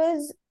 who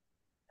is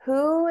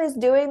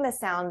doing the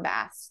sound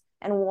baths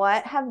and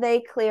what have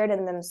they cleared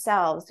in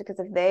themselves? Because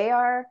if they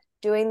are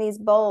doing these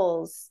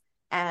bowls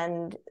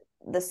and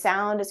the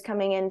sound is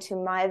coming into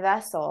my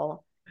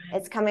vessel,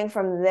 it's coming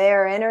from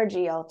their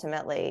energy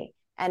ultimately.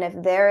 And if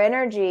their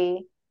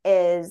energy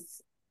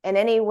is in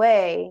any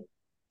way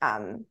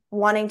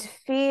wanting to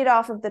feed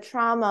off of the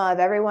trauma of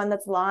everyone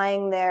that's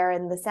lying there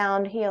in the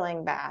sound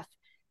healing bath,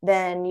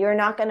 then you're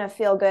not going to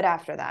feel good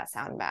after that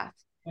sound bath.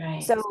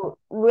 Right. So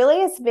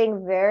really it's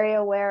being very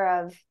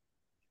aware of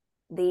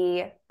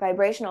the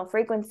vibrational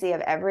frequency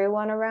of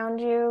everyone around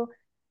you,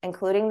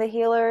 including the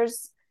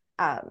healers,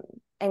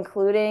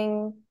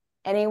 including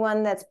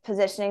anyone that's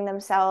positioning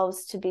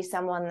themselves to be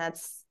someone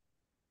that's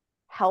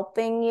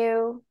helping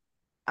you,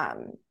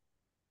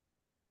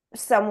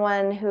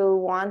 someone who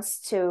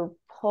wants to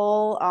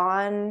pull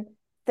on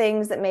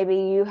things that maybe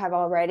you have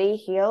already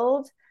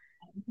healed.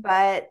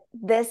 But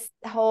this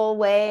whole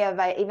way of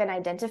even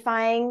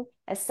identifying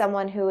as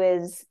someone who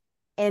is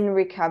in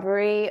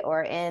recovery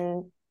or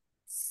in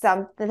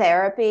some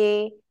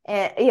therapy,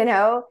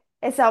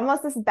 it's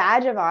almost this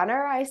badge of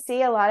honor I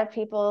see a lot of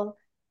people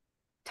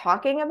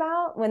talking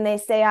about when they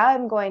say,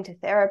 I'm going to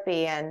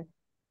therapy. And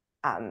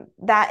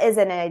that is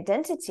an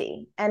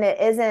identity, and it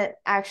isn't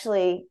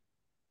actually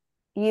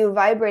you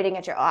vibrating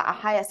at your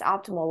highest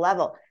optimal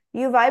level.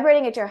 You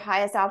vibrating at your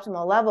highest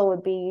optimal level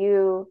would be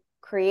you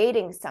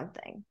creating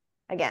something,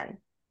 again,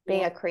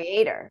 being a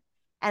creator.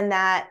 And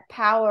that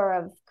power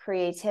of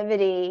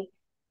creativity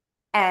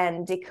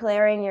and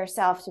declaring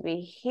yourself to be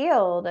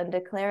healed and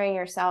declaring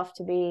yourself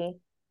to be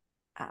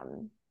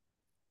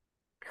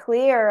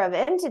clear of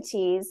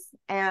entities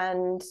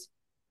and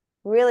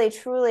really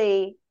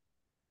truly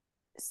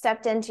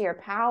stepped into your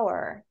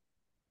power,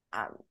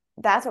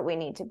 that's what we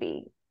need to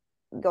be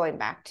going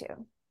back to.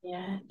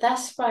 Yeah,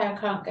 that's why I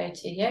can't go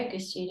to yoga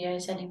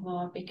studios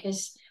anymore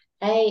because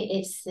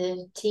it's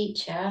the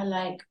teacher.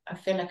 Like I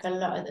feel like a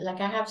lot of like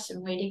I have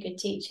some really good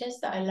teachers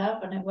that I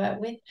love and I work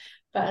with,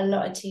 but a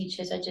lot of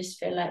teachers I just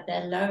feel like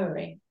they're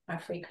lowering my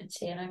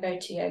frequency, and I go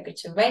to yoga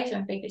to raise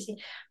my frequency.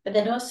 But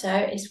then also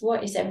it's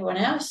what is everyone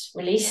else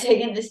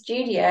releasing in the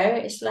studio?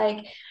 It's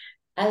like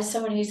as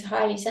someone who's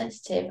highly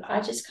sensitive,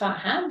 I just can't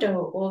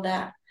handle all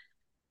that.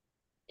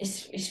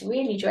 It's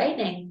really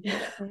draining.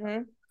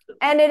 Mm-hmm.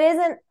 And it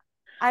isn't,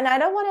 and I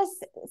don't want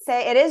to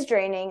say it is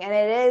draining, and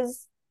it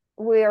is,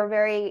 we are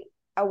very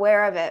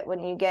aware of it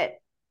when you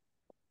get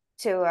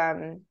to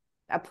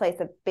a place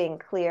of being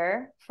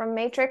clear from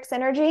matrix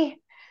energy,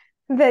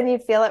 then you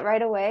feel it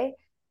right away.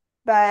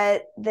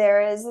 But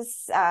there is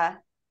this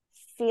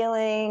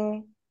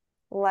feeling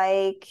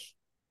like,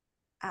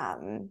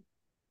 oh,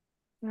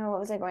 what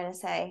was I going to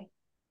say?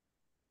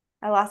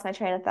 I lost my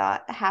train of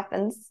thought. It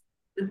happens.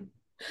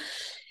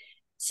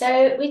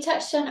 So we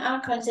touched on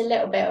archons a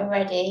little bit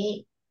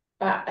already,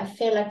 but I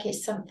feel like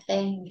it's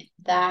something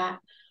that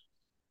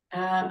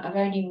I've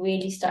only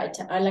really started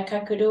to. I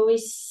could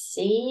always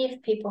see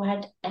if people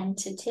had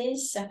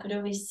entities. I could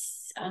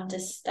always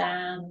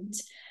understand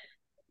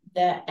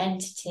the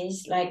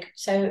entities. Like,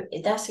 so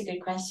that's a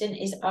good question.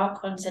 Is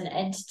archons and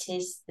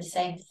entities the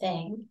same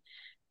thing?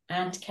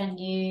 And can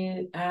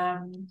you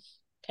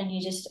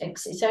just?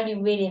 It's only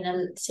really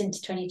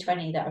since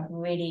 2020 that I've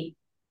really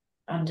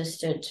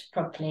understood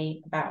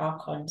properly about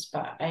archons,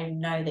 but I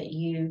know that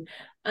you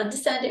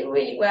understand it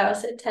really well.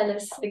 So tell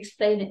us,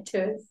 explain it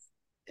to us.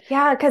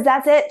 Yeah, because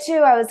that's it too.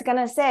 I was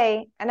gonna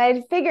say, and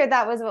I figured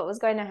that was what was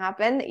going to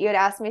happen. That you had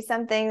asked me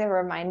something to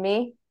remind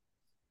me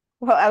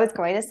well, I was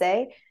going to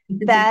say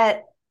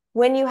that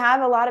when you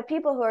have a lot of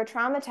people who are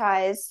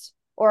traumatized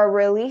or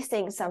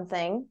releasing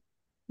something,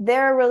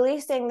 they're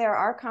releasing their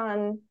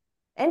Archon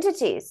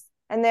entities,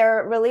 and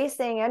they're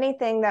releasing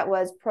anything that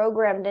was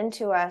programmed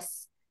into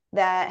us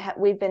that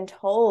we've been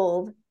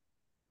told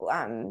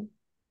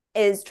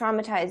is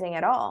traumatizing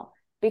at all.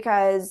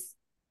 Because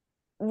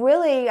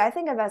really, I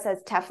think of us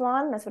as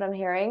Teflon. That's what I'm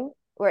hearing.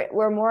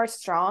 We're more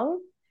strong,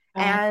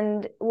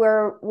 and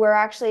we're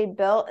actually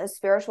built as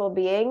spiritual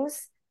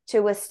beings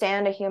to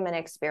withstand a human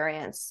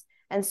experience.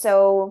 And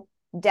so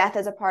death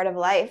is a part of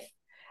life,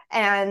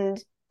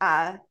 and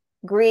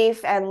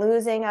grief and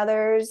losing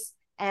others,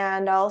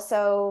 and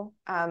also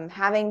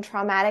having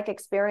traumatic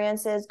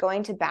experiences,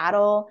 going to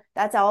battle,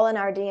 that's all in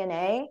our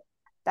DNA.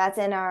 That's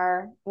in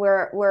our,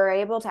 we're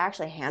able to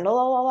actually handle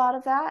a lot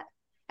of that.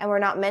 And we're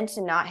not meant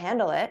to not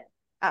handle it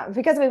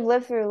because we've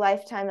lived through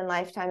lifetime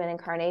and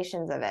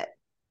incarnations of it.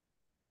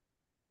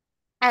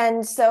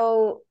 And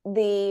so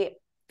the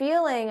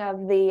feeling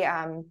of the,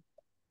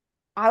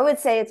 I would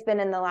say it's been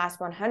in the last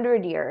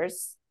 100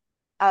 years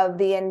of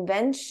the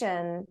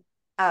invention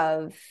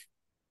of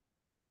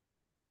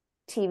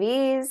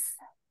TVs,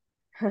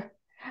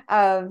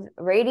 of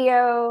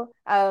radio,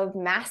 of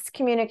mass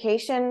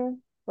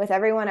communication with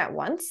everyone at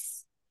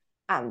once.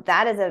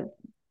 That is a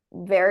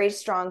very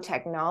strong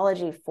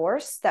technology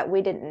force that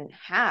we didn't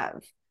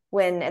have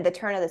when at the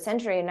turn of the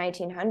century in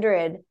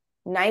 1900,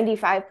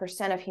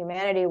 95% of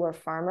humanity were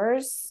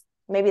farmers.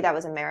 Maybe that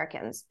was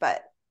Americans,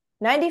 but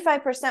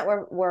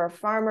 95% were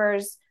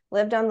farmers,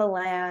 lived on the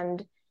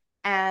land,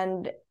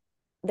 and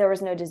there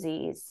was no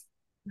disease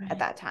at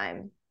that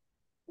time.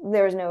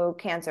 There was no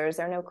cancers,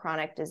 there were no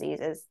chronic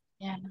diseases.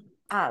 Yeah.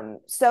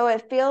 So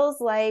it feels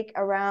like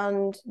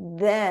around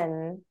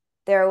then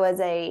there was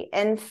a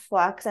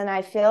influx, and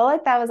I feel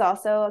like that was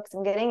also, because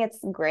I'm getting it's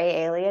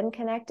gray alien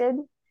connected.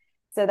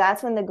 So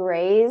that's when the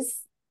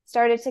grays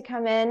started to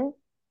come in,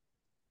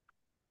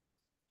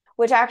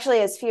 which actually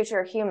is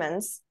future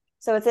humans.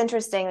 So it's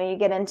interesting when you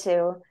get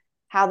into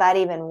how that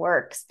even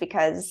works,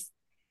 because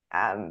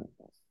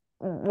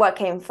what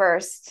came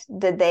first?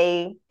 Did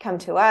they come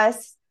to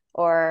us,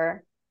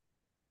 or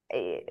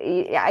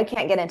I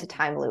can't get into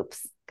time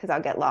loops because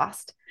I'll get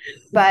lost.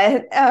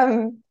 But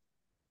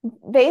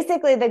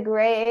basically the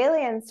gray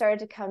aliens started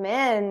to come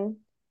in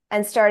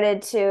and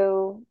started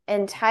to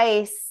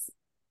entice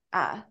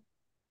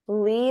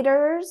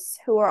leaders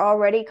who were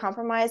already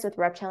compromised with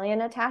reptilian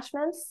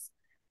attachments.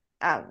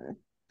 I'm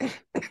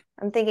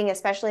thinking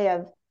especially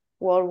of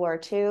World War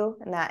II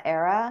and that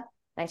era,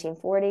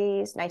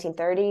 1940s,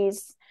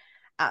 1930s,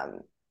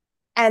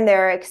 and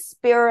their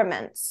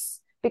experiments,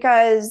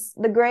 because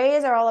the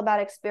grays are all about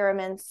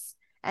experiments,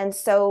 and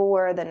so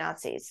were the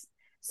Nazis.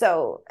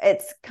 So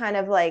it's kind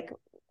of like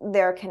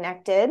they're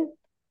connected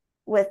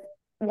with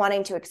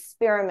wanting to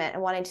experiment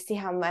and wanting to see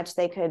how much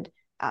they could,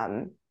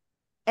 in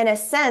a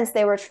sense,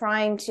 they were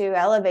trying to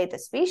elevate the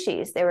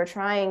species. They were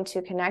trying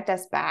to connect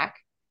us back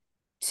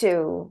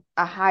to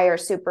a higher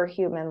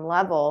superhuman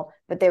level,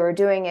 but they were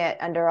doing it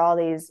under all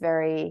these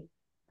very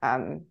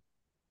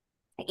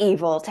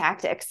evil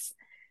tactics.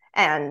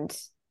 And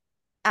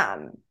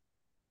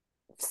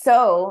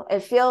so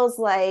it feels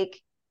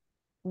like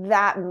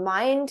that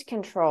mind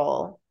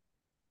control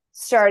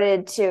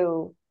started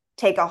to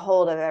take a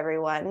hold of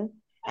everyone,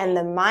 and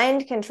the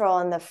mind control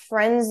and the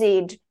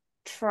frenzied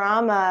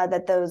trauma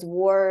that those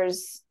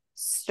wars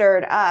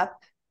stirred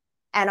up,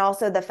 and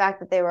also the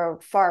fact that they were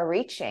far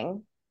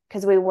reaching,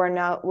 because we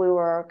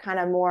were kind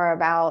of more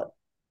about,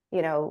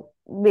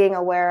 being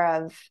aware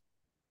of,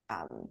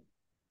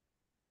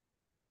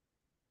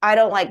 I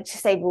don't like to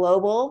say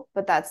global,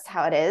 but that's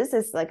how it is.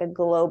 It's like a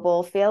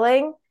global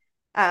feeling.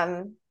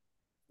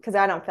 Because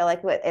I don't feel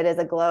like it is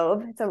a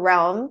globe, it's a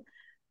realm.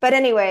 But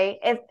anyway,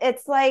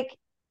 it's like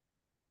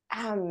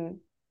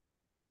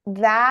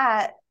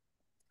that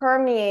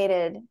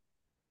permeated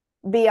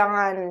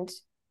beyond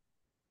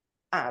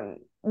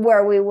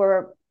where we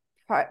were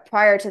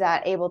prior to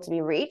that able to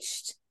be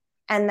reached,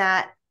 and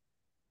that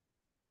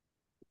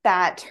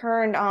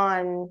turned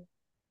on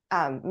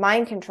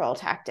mind control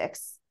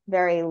tactics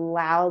very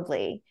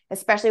loudly,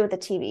 especially with the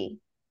TV.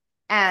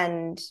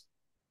 And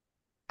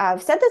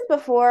I've said this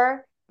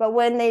before, but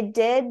when they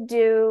did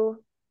do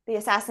the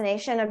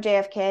assassination of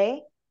JFK,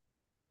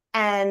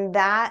 and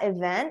that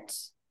event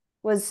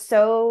was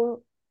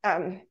so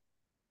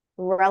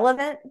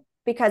relevant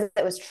because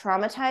it was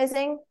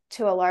traumatizing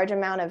to a large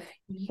amount of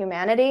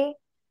humanity.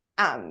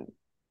 And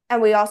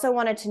we also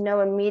wanted to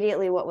know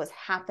immediately what was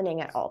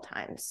happening at all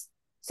times.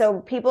 So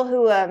people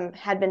who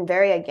had been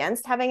very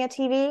against having a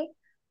TV,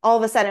 all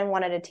of a sudden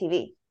wanted a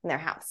TV in their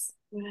house.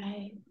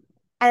 Right.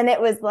 And it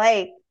was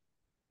like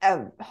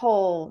a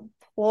whole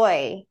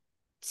ploy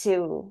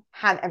to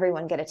have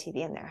everyone get a TV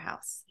in their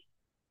house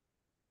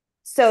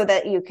so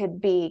that you could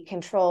be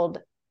controlled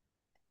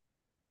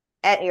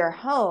at your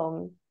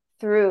home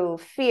through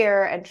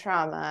fear and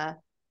trauma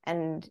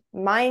and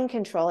mind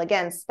control,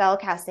 again, spell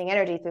casting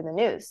energy through the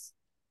news.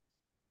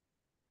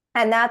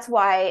 And that's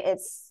why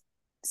it's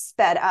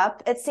sped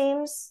up, it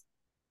seems.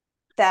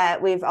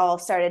 that we've all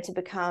started to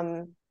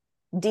become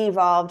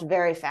devolved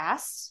very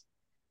fast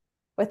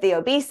with the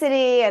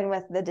obesity and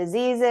with the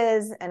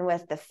diseases and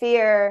with the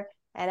fear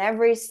and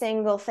every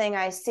single thing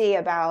I see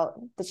about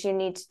that you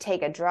need to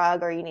take a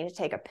drug or you need to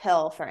take a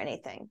pill for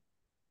anything,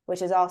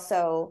 which is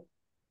also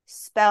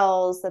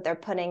spells that they're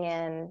putting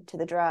in to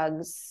the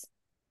drugs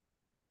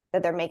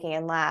that they're making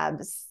in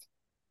labs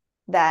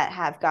that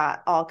have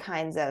got all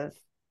kinds of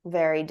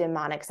very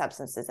demonic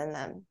substances in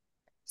them.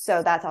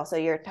 So that's also,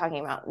 you're talking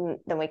about,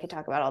 then we could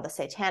talk about all the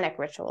satanic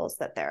rituals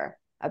that they're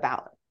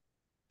about,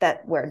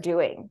 that we're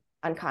doing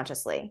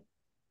unconsciously.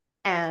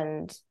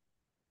 And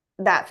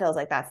that feels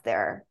like that's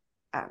their,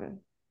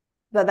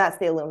 but that's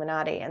the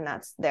Illuminati and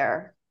that's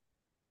their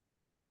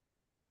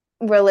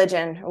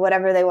religion, or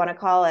whatever they want to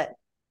call it,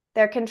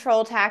 their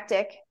control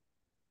tactic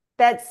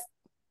that's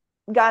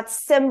got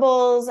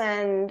symbols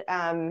and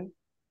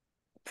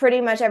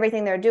pretty much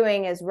everything they're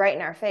doing is right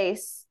in our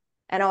face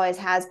and always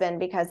has been,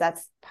 because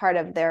that's part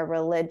of their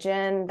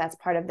religion. That's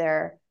part of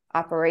their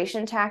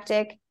operation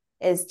tactic,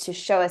 is to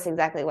show us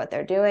exactly what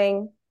they're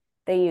doing.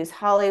 They use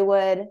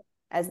Hollywood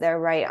as their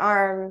right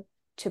arm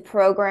to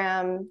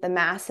program the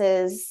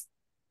masses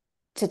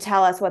to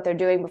tell us what they're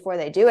doing before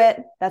they do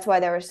it. That's why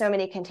there were so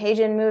many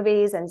contagion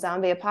movies and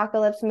zombie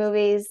apocalypse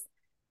movies,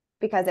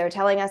 because they were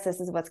telling us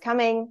this is what's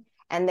coming.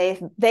 And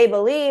they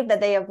believe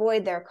that they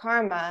avoid their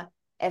karma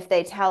if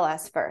they tell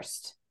us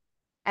first.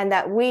 And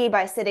that we,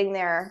 by sitting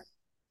there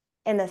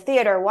in the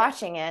theater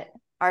watching it,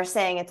 are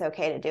saying it's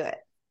okay to do it.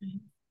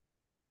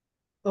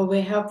 Well,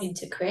 we're helping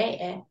to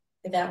create it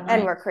without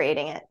and we're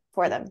creating it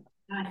for them.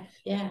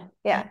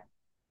 Yeah.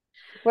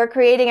 We're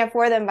creating it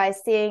for them by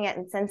seeing it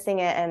and sensing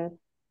it. And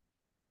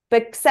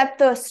but except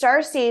the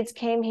star seeds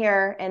came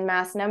here in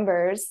mass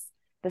numbers.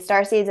 The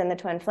star seeds and the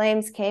twin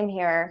flames came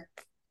here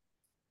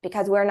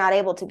because we're not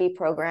able to be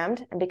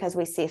programmed, and because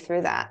we see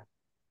through that,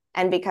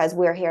 and because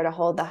we're here to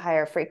hold the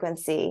higher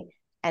frequency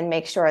and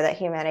make sure that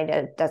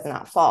humanity does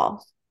not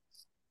fall.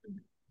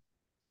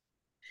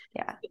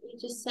 Yeah. You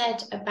just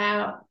said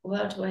about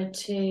World War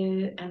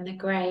II and the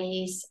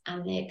Greys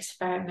and the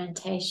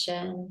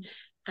experimentation,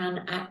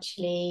 and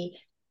actually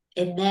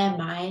in their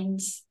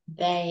minds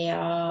they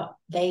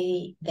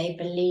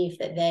believe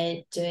that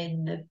they're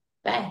doing the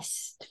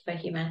best for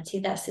humanity.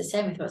 That's the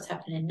same with what's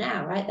happening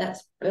now, right?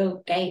 That's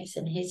Bill Gates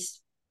and his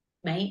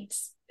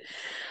mates.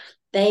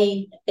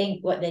 They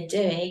think what they're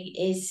doing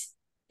is,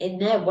 in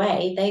their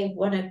way, they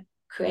want to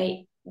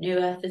create New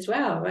Earth as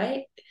well,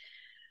 right?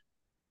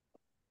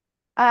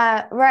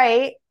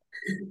 Right.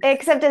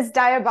 Except it's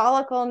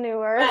diabolical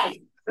New Earth.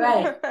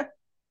 Right.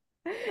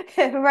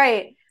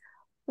 Right.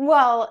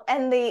 Well,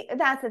 and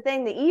that's the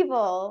thing, the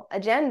evil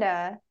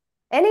agenda,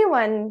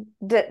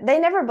 they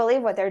never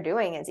believe what they're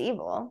doing is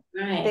evil.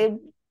 Right.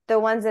 The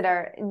ones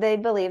that they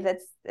believe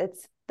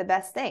it's the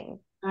best thing.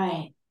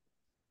 Right.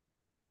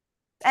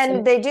 And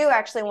so they do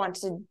actually want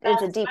to,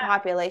 it's a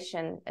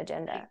depopulation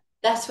agenda.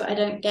 That's what I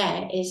don't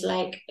get, is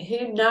like,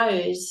 who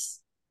knows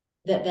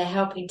that they're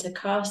helping to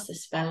cast the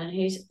spell and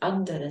who's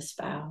under the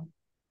spell?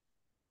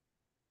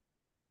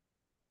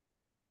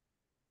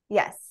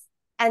 Yes.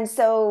 And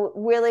so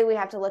really we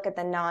have to look at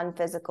the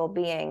non-physical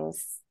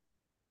beings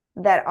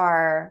that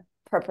are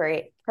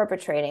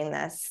perpetrating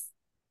this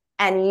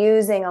and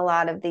using a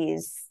lot of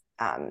these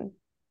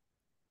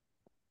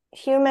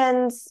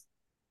humans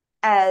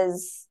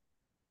as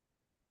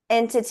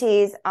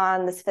entities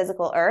on this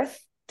physical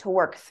earth to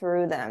work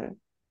through them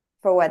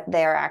for what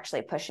they're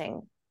actually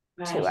pushing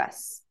to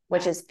us,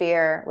 which is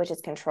fear, which is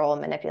control,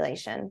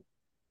 manipulation,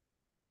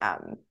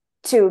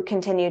 to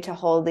continue to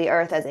hold the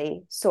earth as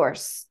a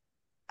source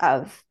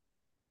of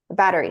a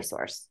battery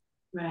source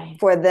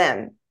for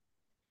them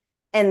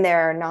in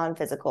their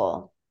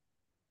non-physical,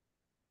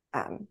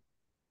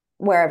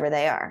 wherever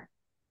they are.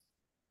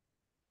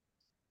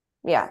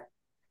 Yeah.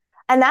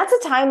 And that's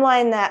a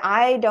timeline that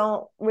I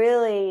don't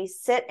really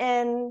sit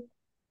in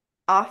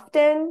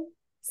often.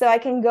 So I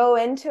can go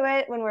into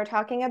it when we're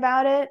talking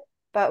about it,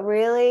 but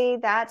really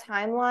that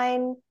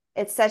timeline,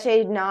 it's such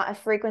not a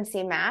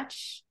frequency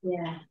match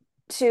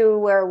to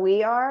where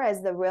we are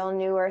as the real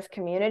New Earth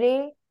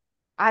community.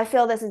 I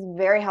feel this is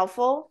very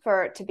helpful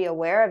to be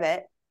aware of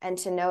it and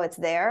to know it's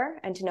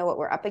there and to know what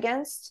we're up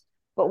against,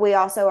 but we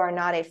also are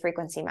not a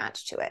frequency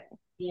match to it.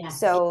 Yeah.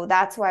 So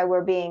that's why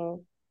we're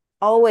being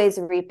always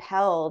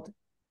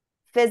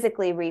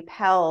physically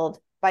repelled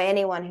by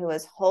anyone who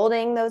is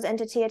holding those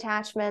entity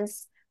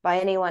attachments, by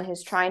anyone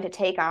who's trying to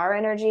take our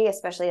energy,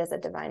 especially as a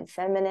divine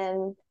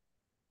feminine.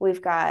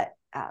 We've got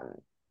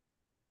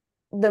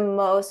the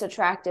most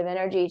attractive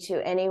energy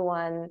to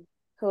anyone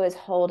who is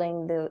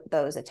holding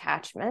those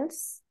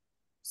attachments.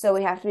 So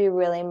we have to be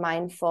really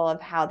mindful of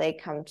how they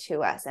come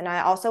to us. And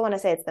I also want to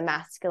say it's the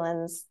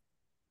masculines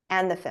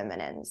and the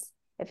feminines.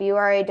 If you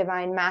are a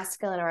divine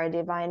masculine or a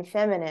divine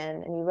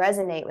feminine and you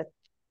resonate with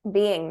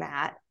being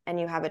that, and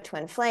you have a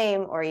twin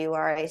flame, or you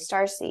are a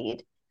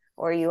starseed,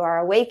 or you are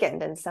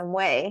awakened in some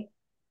way,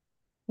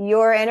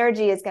 your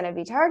energy is going to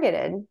be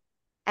targeted.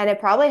 And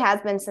it probably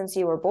has been since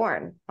you were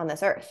born on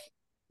this earth,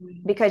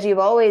 because you've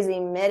always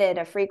emitted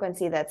a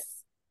frequency that's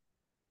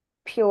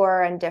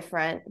pure and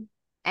different.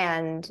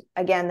 And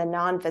again, the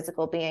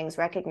non-physical beings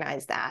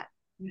recognize that,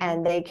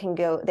 and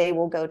they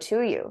will go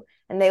to you,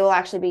 and they will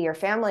actually be your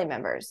family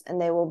members, and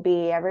they will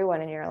be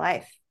everyone in your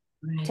life,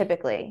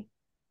 typically,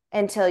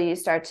 until you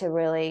start to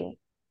really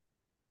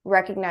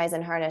recognize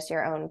and harness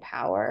your own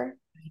power.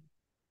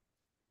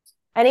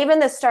 And even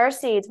the star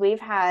seeds, we've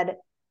had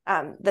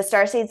the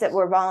star seeds that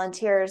were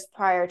volunteers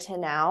prior to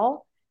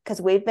now, because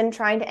we've been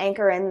trying to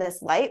anchor in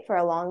this light for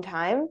a long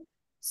time.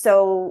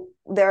 So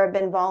there have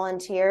been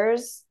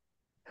volunteers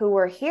who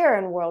were here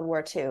in World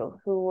War II,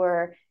 who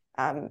were,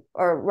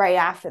 or right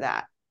after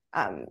that,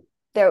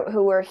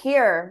 who were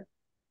here.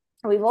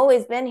 We've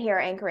always been here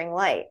anchoring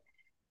light.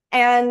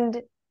 And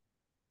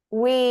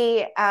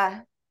we,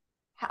 a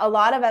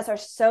lot of us are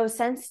so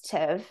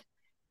sensitive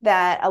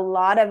that a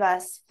lot of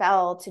us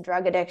fell to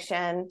drug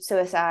addiction,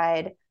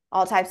 suicide,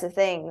 all types of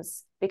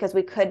things, because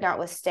we could not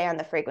withstand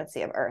the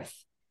frequency of Earth,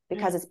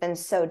 because it's been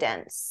so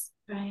dense.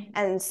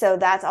 And so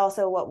that's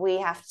also what we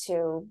have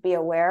to be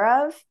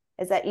aware of,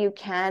 is that you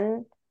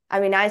can, I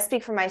mean, I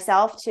speak for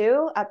myself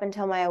too, up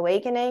until my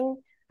awakening,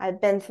 I've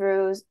been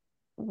through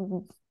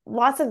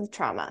lots of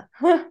trauma.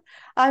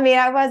 I mean,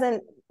 I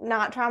wasn't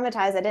not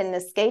traumatized. I didn't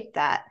escape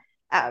that.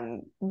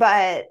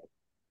 But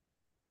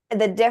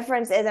the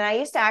difference is, and I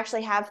used to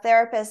actually have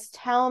therapists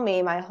tell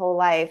me my whole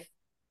life,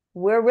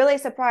 we're really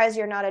surprised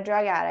you're not a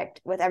drug addict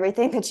with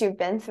everything that you've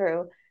been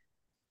through.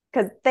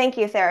 Because thank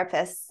you,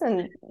 therapists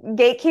and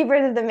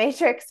gatekeepers of the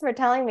matrix, for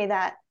telling me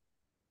that.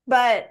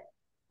 But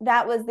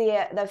that was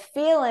the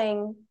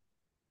feeling,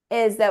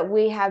 is that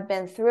we have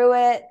been through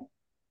it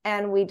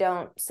and we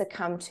don't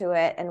succumb to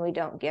it and we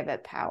don't give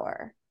it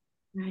power.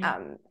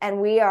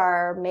 And we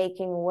are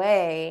making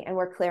way, and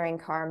we're clearing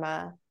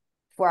karma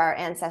for our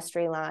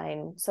ancestry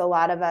line. So a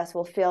lot of us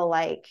will feel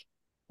like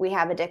we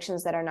have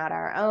addictions that are not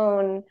our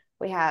own.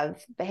 We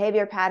have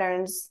behavior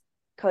patterns,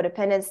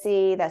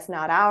 codependency that's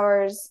not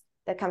ours,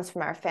 that comes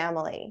from our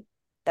family,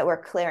 that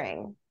we're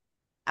clearing.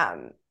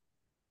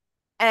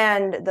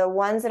 And the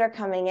ones that are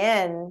coming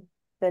in,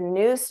 the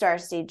new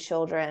starseed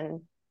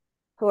children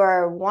who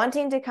are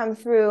wanting to come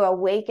through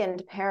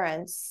awakened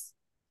parents,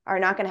 are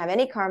not going to have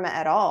any karma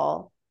at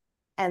all.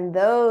 And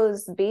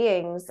those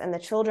beings and the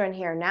children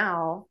here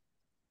now,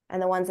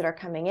 and the ones that are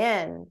coming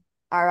in,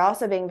 are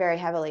also being very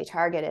heavily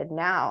targeted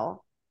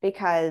now,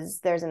 because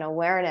there's an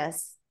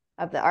awareness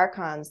of the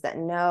archons that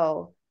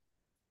know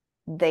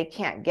they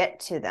can't get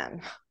to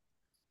them.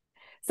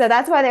 So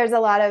that's why there's a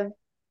lot of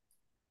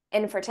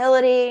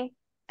infertility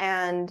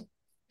and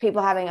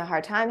people having a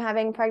hard time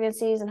having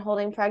pregnancies and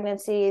holding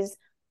pregnancies,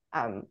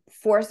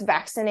 force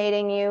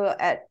vaccinating you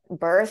at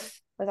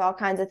birth with all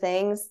kinds of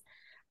things.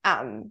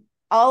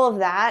 All of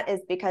that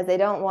is because they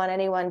don't want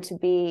anyone to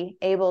be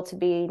able to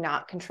be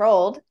not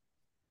controlled,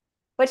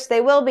 which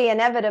they will be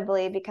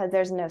inevitably, because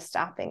there's no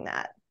stopping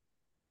that.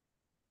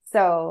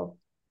 So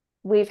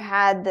we've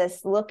had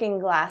this looking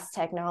glass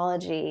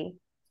technology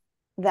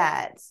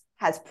that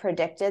has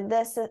predicted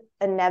this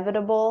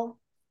inevitable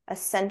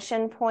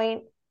ascension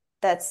point.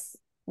 That's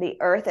the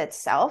Earth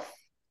itself.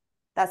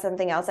 That's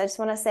something else I just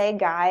want to say.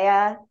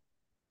 Gaia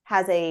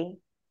has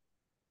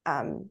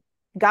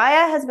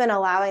been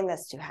allowing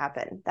this to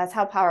happen. That's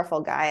how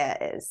powerful Gaia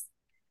is.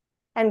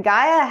 And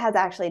Gaia has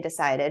actually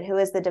decided, who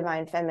is the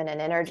divine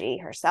feminine energy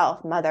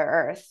herself, Mother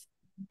Earth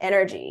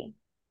energy.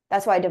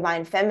 That's why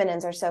divine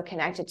feminines are so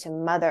connected to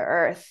Mother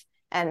Earth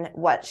and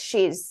what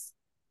she's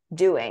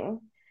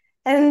doing.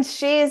 And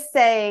she's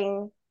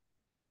saying,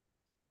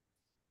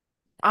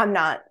 I'm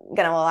not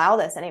going to allow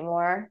this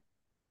anymore.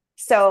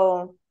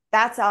 So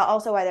that's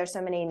also why there's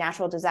so many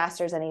natural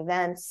disasters and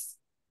events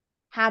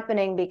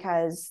happening,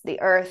 because the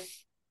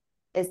Earth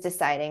is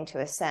deciding to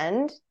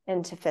ascend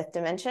into fifth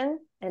dimension,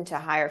 into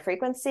higher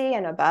frequency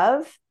and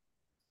above.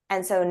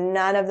 And so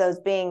none of those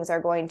beings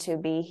are going to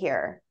be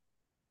here.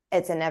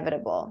 It's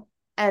inevitable.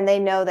 And they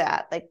know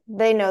that, like,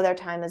 they know their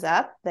time is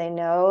up. They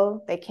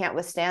know they can't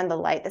withstand the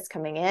light that's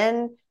coming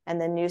in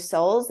and the new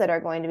souls that are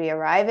going to be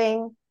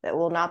arriving that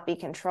will not be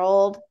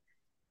controlled,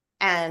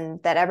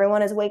 and that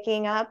everyone is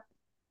waking up.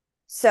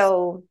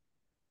 So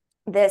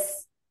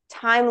this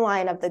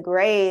timeline of the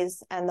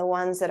grays and the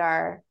ones that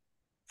are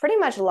pretty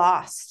much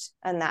lost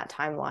in that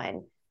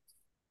timeline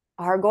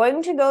are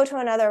going to go to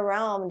another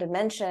realm,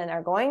 dimension,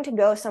 are going to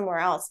go somewhere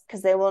else,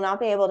 because they will not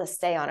be able to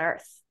stay on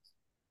Earth,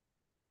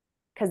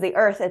 because the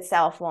Earth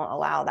itself won't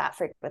allow that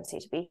frequency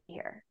to be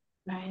here.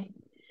 Right.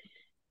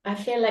 I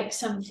feel like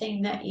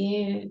something that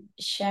you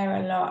share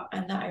a lot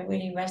and that I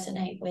really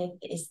resonate with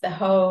is the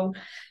whole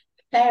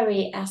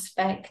fairy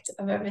aspect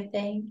of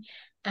everything.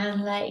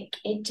 And like,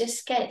 it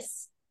just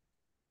gets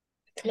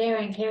clearer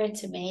and clearer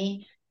to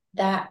me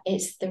that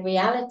it's the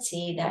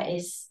reality that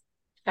is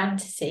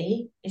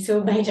fantasy. It's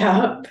all made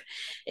up.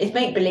 It's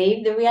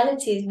make-believe. The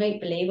reality is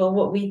make-believe, or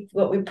what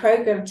we're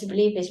programmed to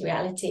believe is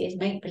reality is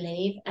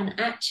make-believe. And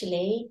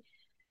actually,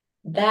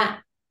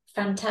 that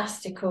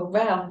fantastical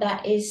realm,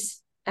 that is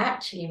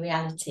actually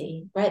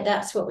reality, right?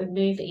 That's what we're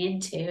moving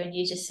into. And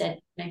you just said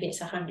maybe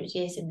it's 100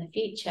 years in the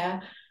future,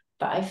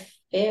 but I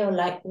feel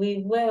like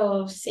we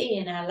will see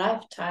in our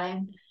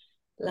lifetime,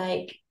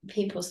 like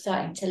people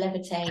starting to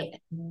levitate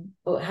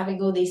or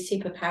having all these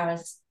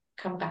superpowers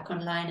come back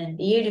online and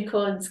the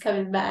unicorns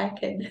coming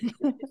back. And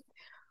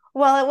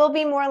Well, it will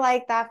be more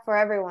like that for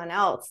everyone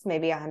else,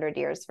 maybe 100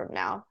 years from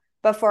now.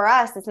 But for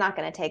us, it's not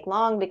going to take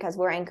long because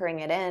we're anchoring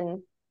it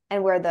in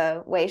and we're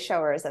the way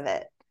showers of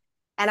it.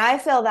 And I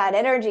feel that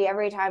energy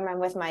every time I'm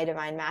with my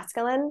divine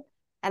masculine.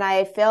 And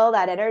I feel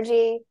that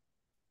energy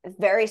is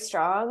very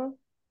strong.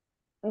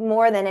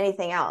 More than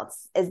anything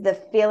else is the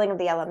feeling of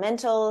the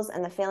elementals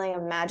and the feeling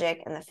of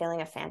magic and the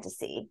feeling of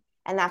fantasy.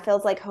 And that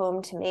feels like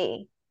home to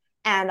me.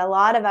 And a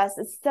lot of us,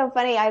 it's so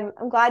funny. I'm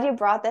glad you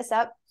brought this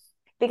up,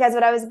 because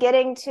what I was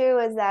getting to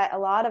is that a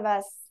lot of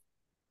us,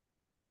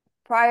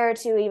 prior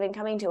to even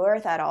coming to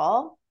Earth at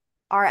all,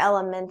 are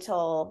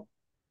elemental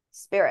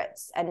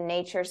spirits and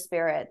nature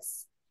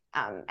spirits.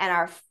 And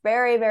our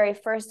very, very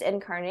first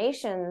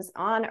incarnations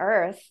on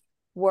Earth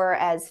were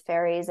as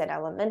fairies and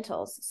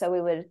elementals. So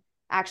we would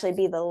actually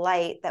be the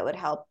light that would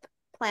help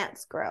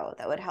plants grow,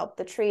 that would help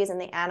the trees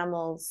and the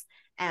animals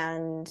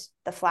and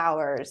the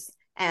flowers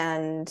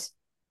and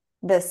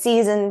the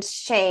seasons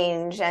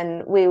change.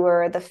 And we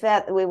were the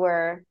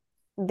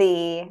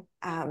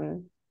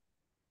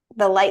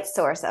light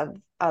source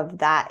of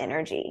that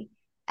energy.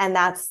 And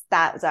that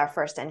was our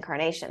first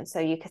incarnation.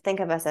 So you could think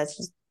of us as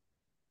just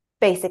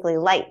basically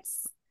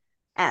lights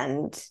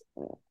and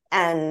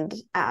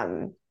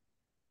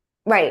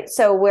right.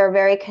 So we're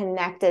very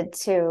connected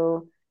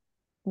to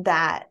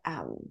that,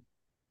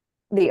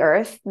 the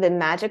earth, the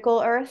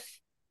magical earth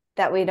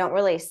that we don't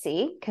really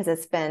see because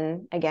it's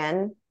been,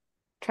 again,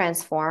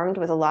 transformed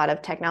with a lot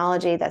of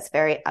technology that's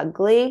very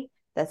ugly,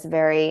 that's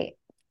very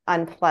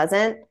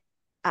unpleasant.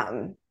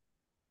 And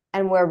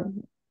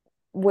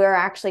we're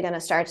actually going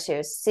to start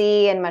to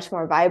see in much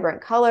more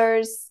vibrant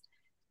colors,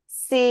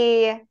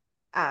 see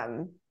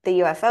the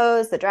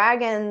UFOs, the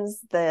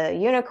dragons, the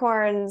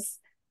unicorns,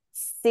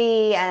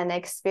 see and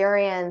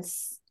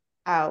experience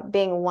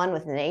being one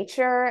with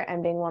nature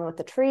and being one with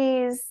the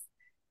trees,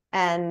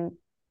 and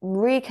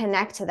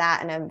reconnect to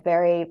that in a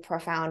very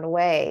profound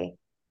way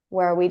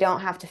where we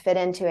don't have to fit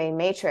into a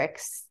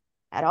matrix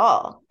at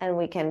all. And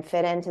we can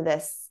fit into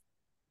this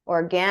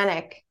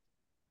organic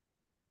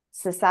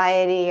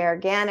society,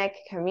 organic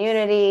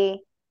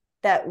community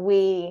that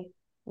we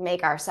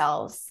make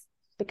ourselves,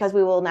 because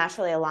we will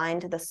naturally align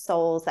to the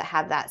souls that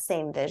have that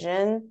same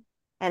vision.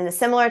 And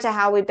similar to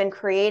how we've been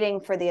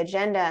creating for the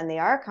agenda and the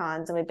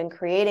archons, and we've been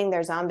creating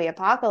their zombie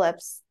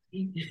apocalypse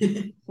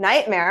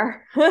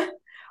nightmare,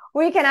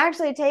 we can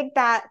actually take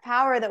that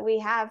power that we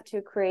have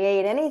to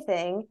create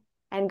anything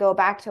and go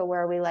back to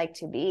where we like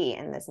to be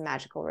in this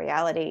magical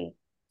reality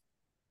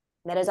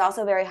that is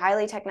also very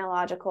highly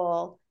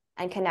technological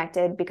and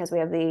connected, because we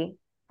have the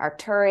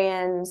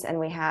Arcturians and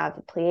we have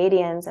the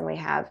Pleiadians and we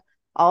have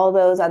all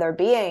those other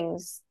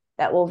beings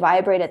that will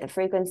vibrate at the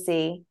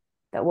frequency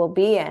that we'll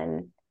be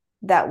in,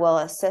 that will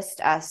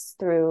assist us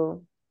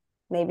through,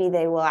 maybe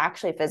they will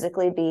actually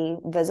physically be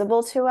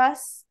visible to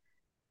us,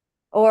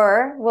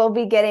 or we'll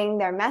be getting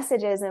their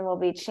messages and we'll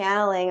be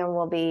channeling and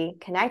we'll be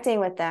connecting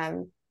with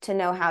them to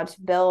know how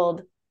to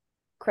build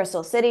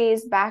crystal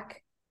cities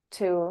back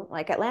to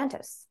like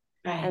Atlantis.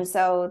 Right. And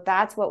so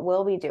that's what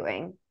we'll be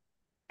doing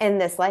in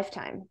this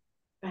lifetime.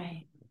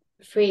 Right.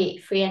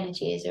 Free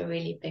energy is a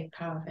really big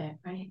part of it,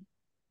 right?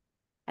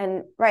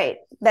 And right,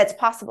 that's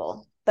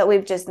possible, that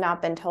we've just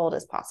not been told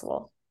is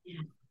possible.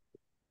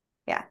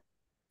 Yeah.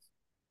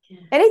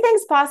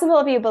 Anything's possible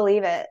if you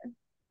believe it.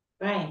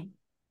 Right.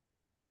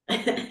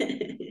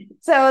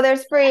 So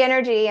there's free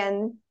energy,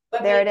 and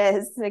there it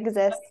is. It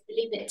exists.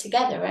 Believe it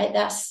together, right?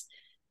 That's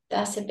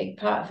a big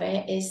part of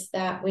it, is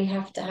that we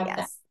have to have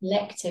that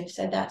collective.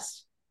 So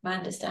that's my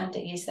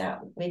understanding, is that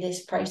with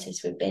this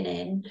process we've been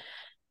in,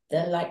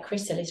 the like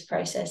chrysalis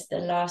process, the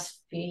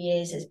last few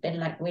years has been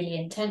like really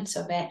intense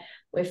of it.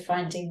 We're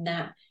finding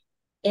that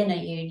inner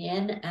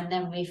union, and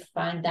then we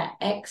find that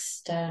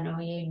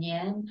external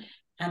union,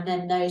 and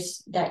then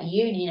that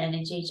union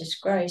energy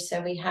just grows.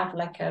 So we have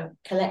like a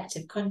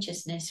collective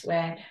consciousness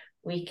where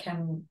we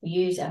can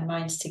use our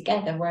minds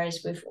together,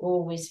 whereas we've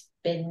always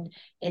been,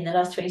 in the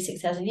last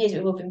 26,000 years,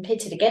 we've all been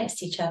pitted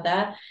against each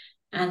other.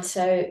 And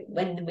so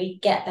when we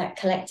get that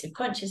collective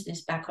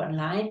consciousness back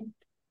online,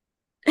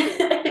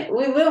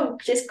 we will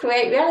just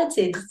create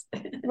realities.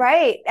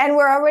 Right. And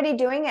we're already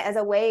doing it as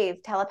a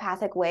wave,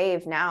 telepathic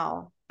wave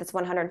now. That's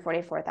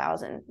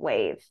 144,000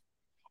 wave.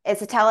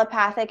 It's a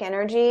telepathic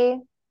energy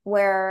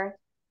where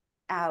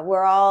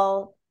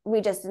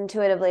we just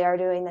intuitively are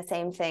doing the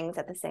same things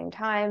at the same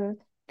time,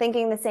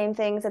 thinking the same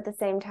things at the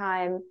same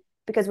time,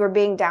 because we're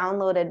being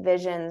downloaded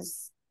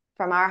visions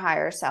from our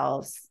higher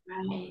selves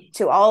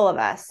to all of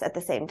us at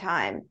the same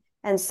time.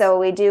 And so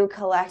we do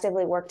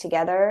collectively work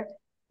together.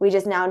 We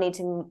just now need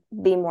to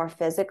be more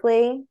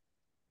physically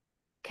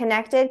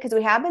connected, because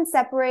we have been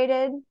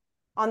separated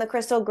on the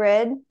crystal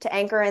grid to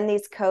anchor in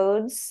these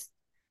codes.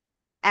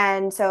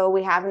 And so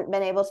we haven't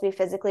been able to be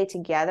physically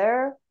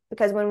together,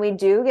 because when we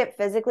do get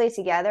physically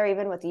together,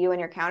 even with you and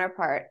your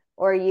counterpart,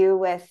 or you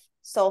with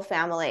soul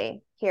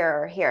family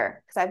here or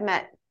here, because I've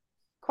met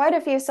quite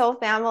a few soul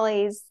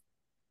families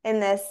in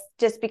this,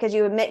 just because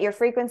you emit your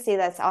frequency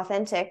that's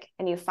authentic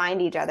and you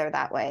find each other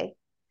that way.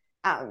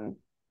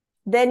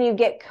 Then you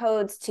get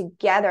codes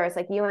together. It's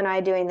like you and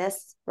I doing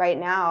this right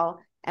now,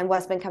 and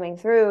what's been coming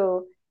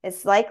through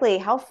is likely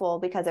helpful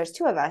because there's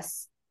two of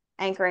us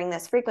anchoring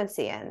this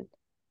frequency in.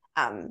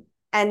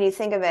 And you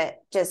think of it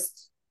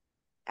just,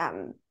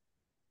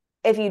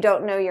 if you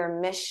don't know your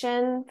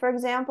mission, for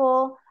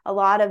example, a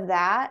lot of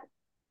that,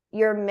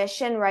 your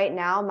mission right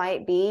now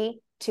might be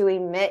to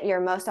emit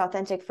your most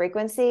authentic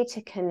frequency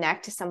to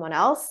connect to someone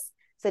else,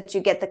 so that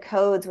you get the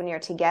codes when you're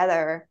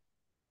together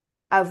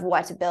of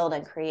what to build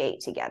and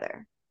create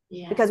together.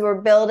 Yeah. Because we're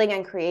building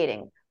and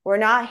creating. We're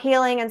not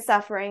healing and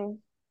suffering.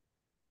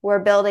 We're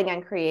building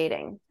and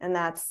creating. And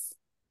that's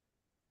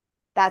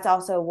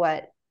also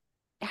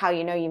how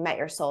you know you met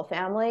your soul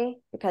family,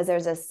 because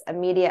there's this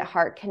immediate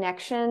heart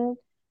connection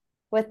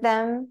with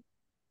them.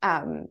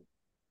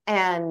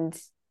 And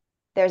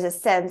there's a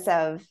sense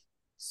of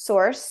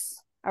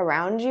source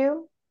around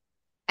you.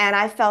 And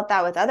I felt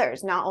that with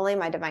others, not only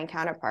my divine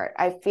counterpart.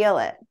 I feel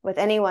it with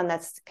anyone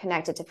that's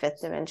connected to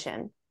fifth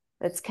dimension,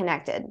 that's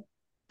connected.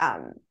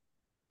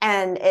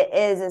 And it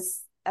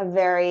is a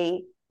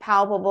very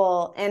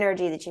palpable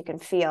energy that you can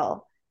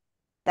feel,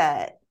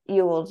 that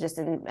you will just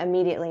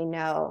immediately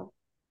know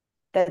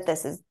that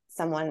this is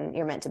someone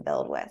you're meant to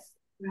build with.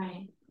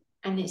 Right.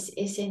 And it's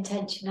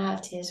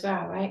intentionality as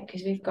well, right?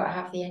 Because we've got to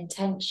have the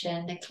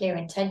intention, the clear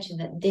intention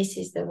that this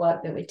is the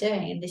work that we're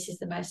doing, and this is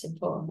the most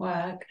important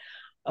work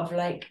of,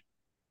 like,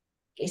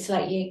 it's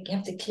like you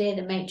have to clear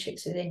the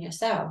matrix within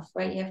yourself,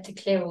 right? You have to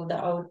clear all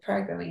the old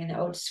programming and the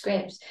old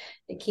scripts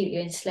that keep you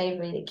in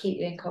slavery, that keep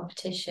you in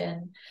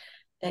competition,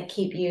 that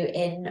keep you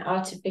in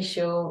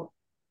artificial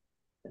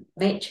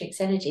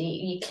matrix energy.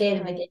 You clear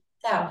them within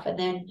yourself, and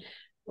then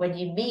when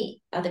you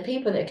meet other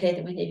people that clear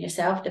them within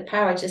yourself, the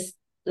power just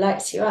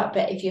lights you up.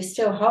 But if you're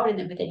still holding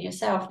them within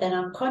yourself, then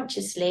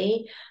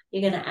unconsciously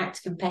you're going to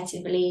act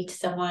competitively to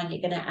someone.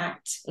 You're going to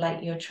act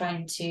like you're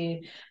trying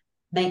to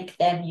make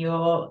them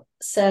your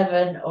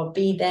servant or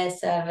be their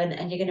servant,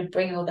 and you're going to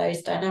bring all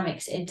those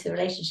dynamics into the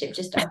relationship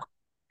just because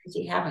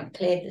you haven't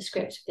cleared the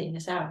script within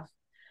yourself.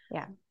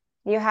 Yeah,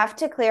 you have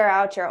to clear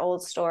out your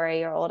old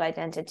story, your old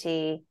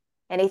identity,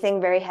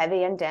 anything very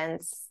heavy and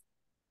dense,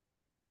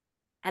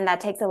 and that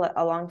takes a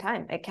long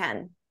time. It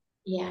can.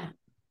 Yeah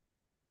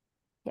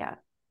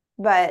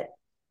But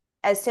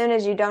as soon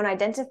as you don't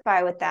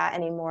identify with that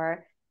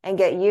anymore and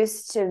get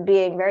used to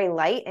being very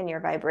light in your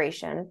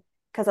vibration,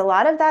 because a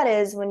lot of that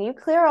is, when you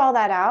clear all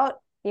that out,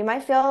 you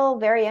might feel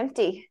very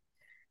empty,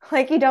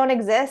 like you don't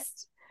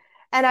exist.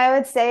 And I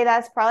would say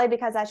that's probably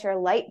because that's your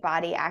light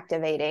body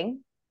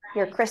activating,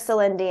 your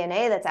crystalline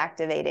DNA that's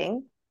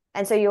activating.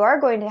 And so you are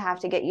going to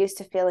have to get used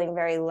to feeling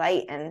very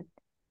light and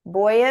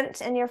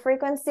buoyant in your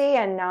frequency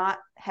and not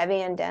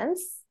heavy and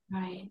dense.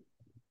 Right.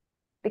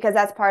 Because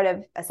that's part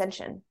of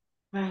ascension.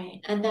 Right.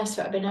 And that's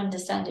what I've been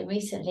understanding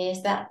recently,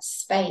 is that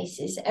space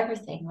is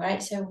everything,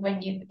 right? So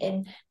when you're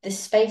in the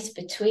space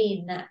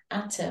between the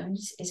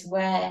atoms is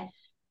where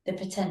the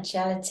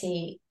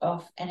potentiality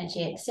of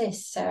energy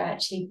exists. So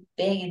actually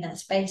being in that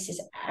space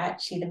is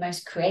actually the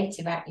most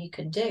creative act you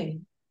can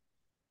do.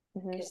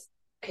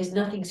 Because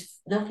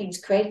nothing's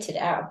created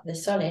out of the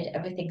solid.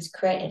 Everything's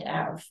created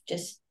out of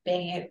just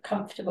being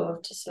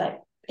comfortable, just like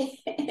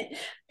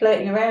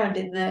floating around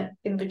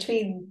in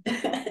between.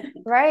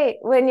 Right.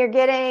 When you're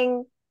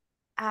getting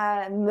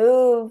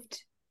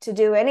moved to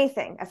do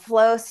anything, a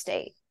flow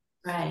state.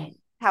 Right.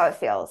 How it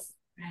feels.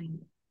 Right.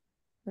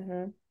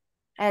 Mm-hmm.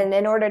 And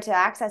in order to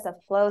access a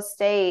flow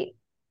state,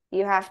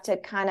 you have to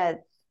kind of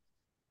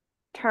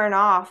turn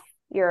off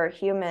your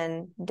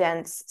human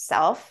dense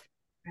self.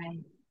 Right.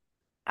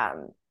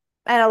 And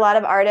a lot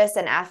of artists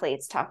and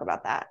athletes talk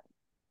about that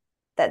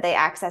they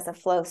access a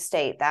flow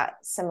state that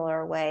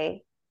similar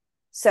way.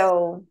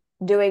 So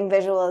doing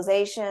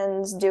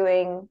visualizations,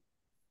 doing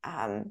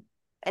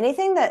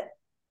anything that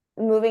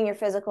moving your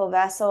physical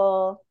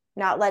vessel,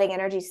 not letting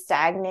energy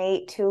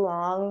stagnate too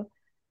long,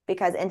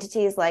 because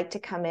entities like to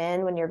come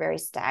in when you're very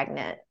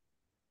stagnant.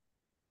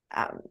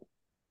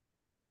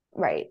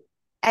 Right.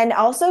 And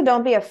also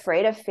don't be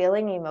afraid of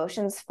feeling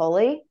emotions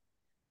fully,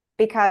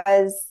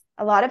 because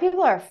a lot of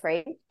people are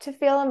afraid to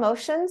feel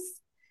emotions.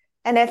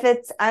 And if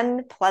it's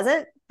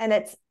unpleasant and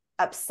it's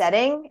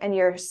upsetting and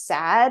you're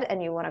sad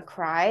and you want to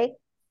cry,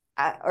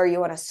 or you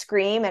want to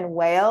scream and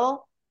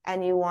wail,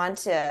 and you want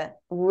to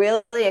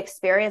really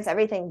experience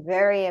everything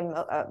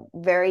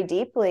very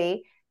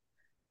deeply,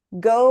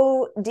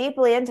 go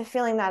deeply into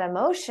feeling that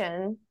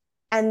emotion,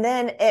 and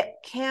then it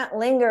can't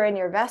linger in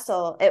your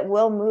vessel. It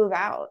will move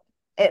out.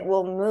 It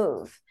will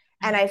move.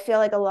 And I feel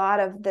like a lot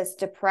of this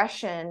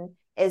depression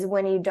is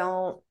when you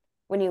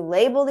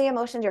label the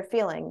emotions you're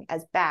feeling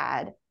as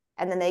bad,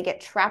 and then they get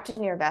trapped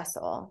in your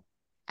vessel,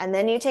 and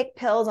then you take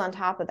pills on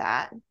top of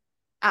that.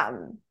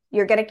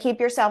 You're going to keep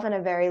yourself in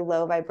a very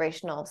low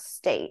vibrational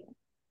state.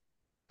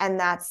 And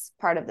that's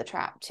part of the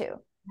trap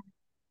too,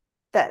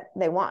 that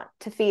they want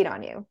to feed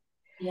on you.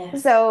 Yeah.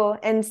 So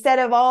instead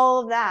of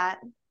all of that,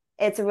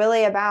 it's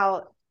really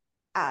about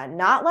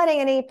not letting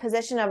any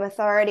position of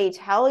authority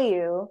tell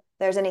you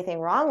there's anything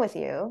wrong with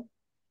you,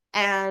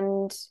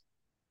 and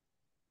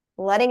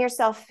letting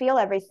yourself feel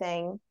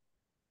everything,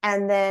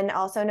 and then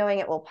also knowing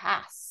it will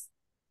pass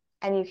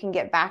and you can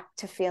get back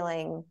to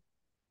feeling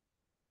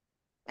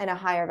in a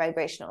higher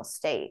vibrational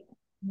state.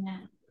 Yeah.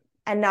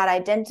 And not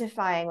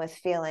identifying with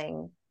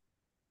feeling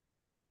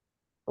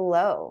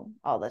low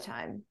all the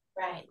time.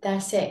 Right,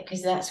 that's it,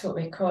 because that's what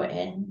we're caught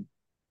in.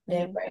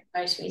 The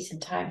most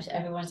recent times,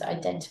 everyone's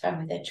identifying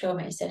with their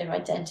trauma instead of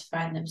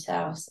identifying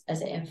themselves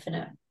as an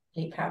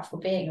infinitely powerful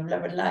being of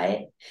love and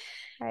light.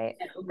 Right.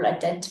 People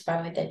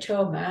identify with their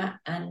trauma,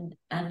 and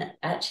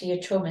actually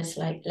your trauma is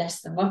like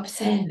less than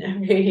 1%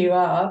 of who you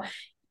are.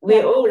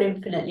 We're all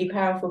infinitely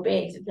powerful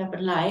beings of love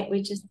and light.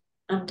 We're just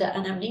under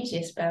an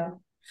amnesia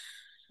spell.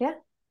 Yeah.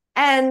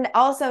 And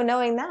also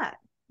knowing that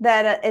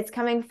it's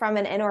coming from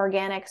an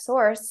inorganic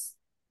source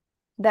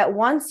that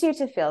wants you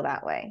to feel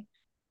that way,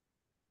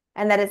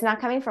 and that it's not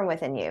coming from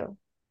within you.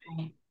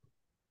 Right.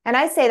 And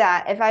I say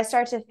that if I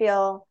start to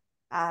feel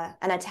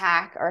an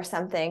attack or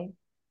something,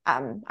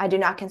 I do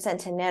not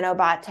consent to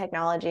nanobot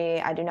technology.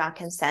 I do not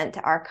consent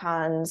to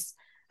archons.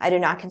 I do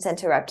not consent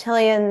to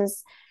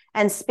reptilians.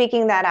 And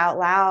speaking that out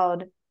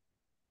loud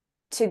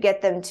to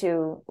get them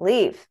to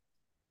leave.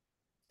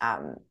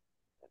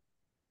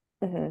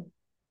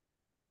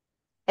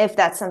 If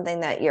that's something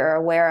that you're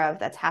aware of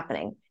that's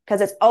happening,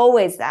 because it's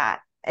always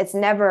that. It's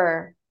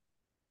never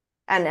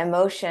an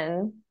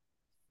emotion.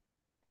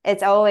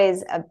 It's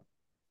always a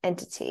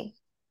entity,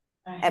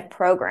 Right. a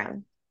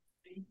program.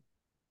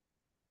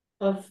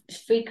 Of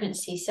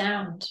frequency,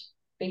 sound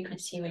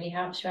frequency really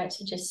helps, right?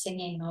 So just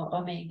singing or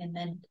umming, and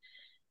then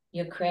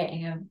you're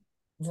creating a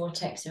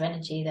vortex of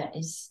energy that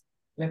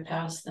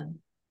repels them.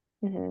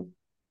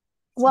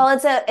 Well,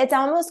 it's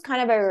almost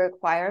kind of a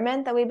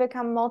requirement that we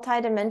become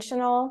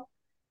multidimensional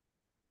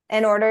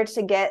in order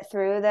to get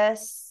through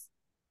this,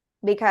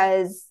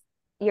 because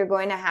you're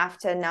going to have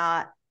to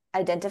not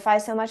identify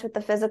so much with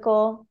the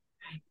physical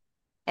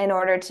in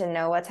order to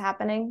know what's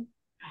happening.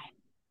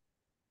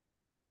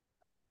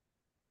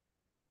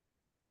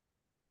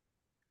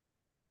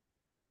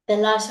 The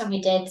last time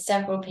we did,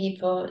 several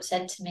people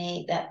said to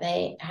me that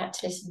they had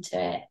to listen to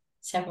it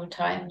several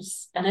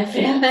times. And I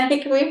feel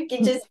like we've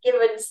just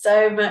given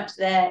so much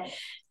there.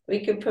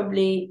 We could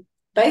probably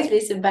both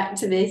listen back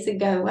to this and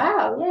go,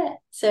 wow, yeah.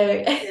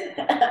 So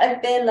I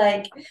feel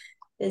like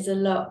there's a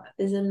lot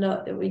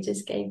that we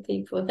just gave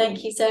people.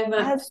 Thank you so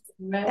much.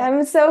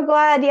 I'm so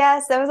glad.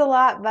 Yes, that was a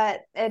lot,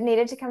 but it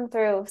needed to come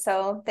through.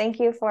 So thank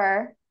you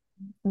for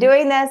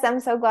doing this. I'm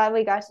so glad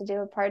we got to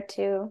do a part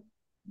 2.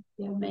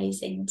 You're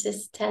amazing.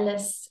 Just tell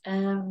us,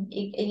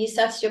 you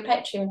started your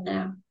Patreon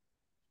now.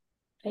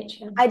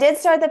 I did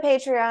start the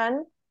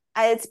Patreon.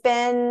 It's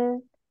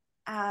been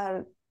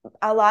a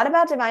lot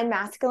about divine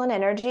masculine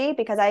energy,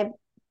 because I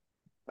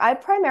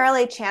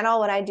primarily channel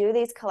when I do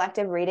these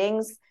collective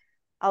readings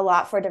a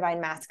lot for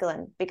divine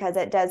masculine, because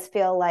it does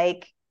feel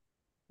like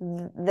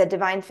the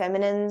divine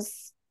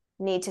feminines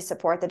need to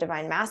support the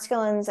divine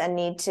masculines and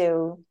need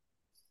to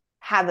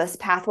have this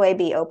pathway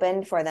be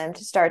opened for them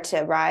to start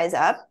to rise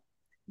up,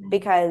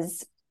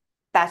 because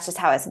that's just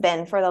how it's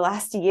been for the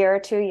last year or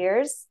 2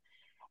 years.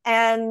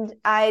 And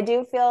I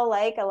do feel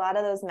like a lot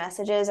of those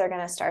messages are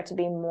going to start to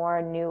be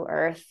more New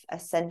Earth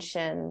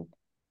ascension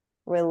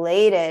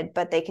related,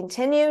 but they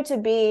continue to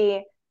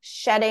be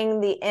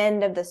shedding the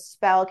end of the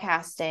spell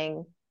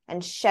casting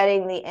and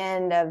shedding the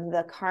end of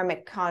the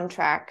karmic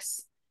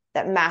contracts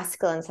that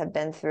masculines have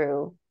been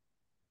through,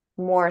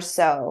 more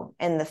so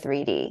in the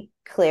 3D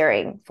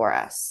clearing for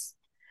us.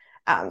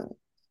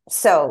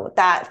 So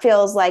that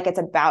feels like it's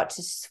about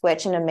to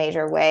switch in a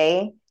major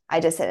way. I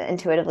just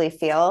intuitively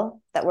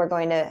feel that we're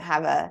going to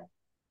have a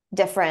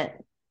different,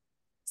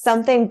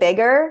 something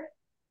bigger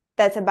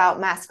that's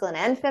about masculine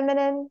and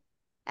feminine,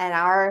 and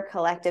our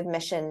collective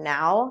mission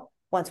now,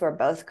 once we're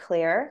both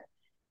clear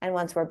and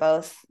once we're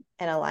both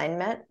in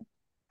alignment,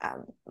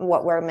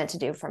 what we're meant to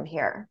do from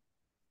here.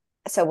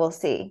 So we'll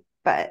see.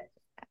 But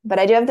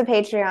I do have the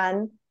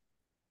Patreon,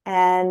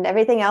 and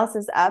everything else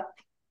is up.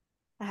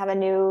 I have a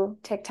new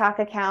TikTok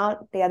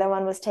account. The other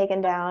one was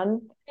taken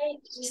down. Hey,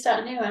 did you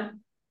start a new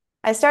one?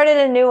 I started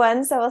a new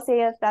one, so we'll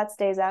see if that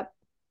stays up.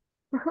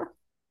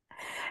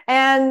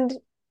 And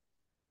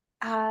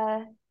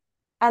I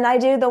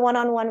do the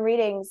one-on-one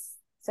readings,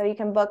 so you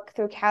can book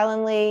through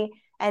Calendly,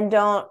 and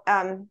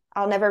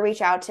I'll never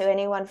reach out to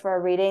anyone for a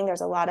reading.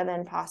 There's a lot of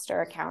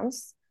imposter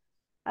accounts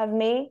of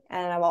me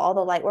and of all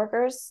the light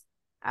workers.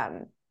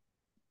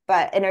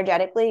 But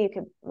energetically, you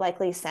could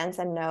likely sense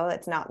and know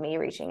it's not me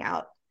reaching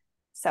out.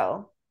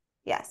 So,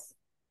 yes.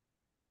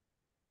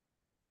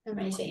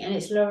 Amazing. And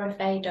it's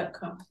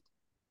laurafaye.com.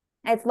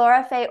 It's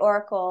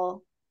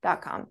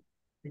laurafayeoracle.com,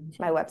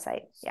 my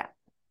website. Yeah.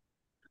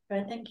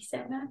 Well, thank you so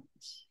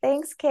much.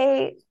 Thanks,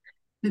 Kate.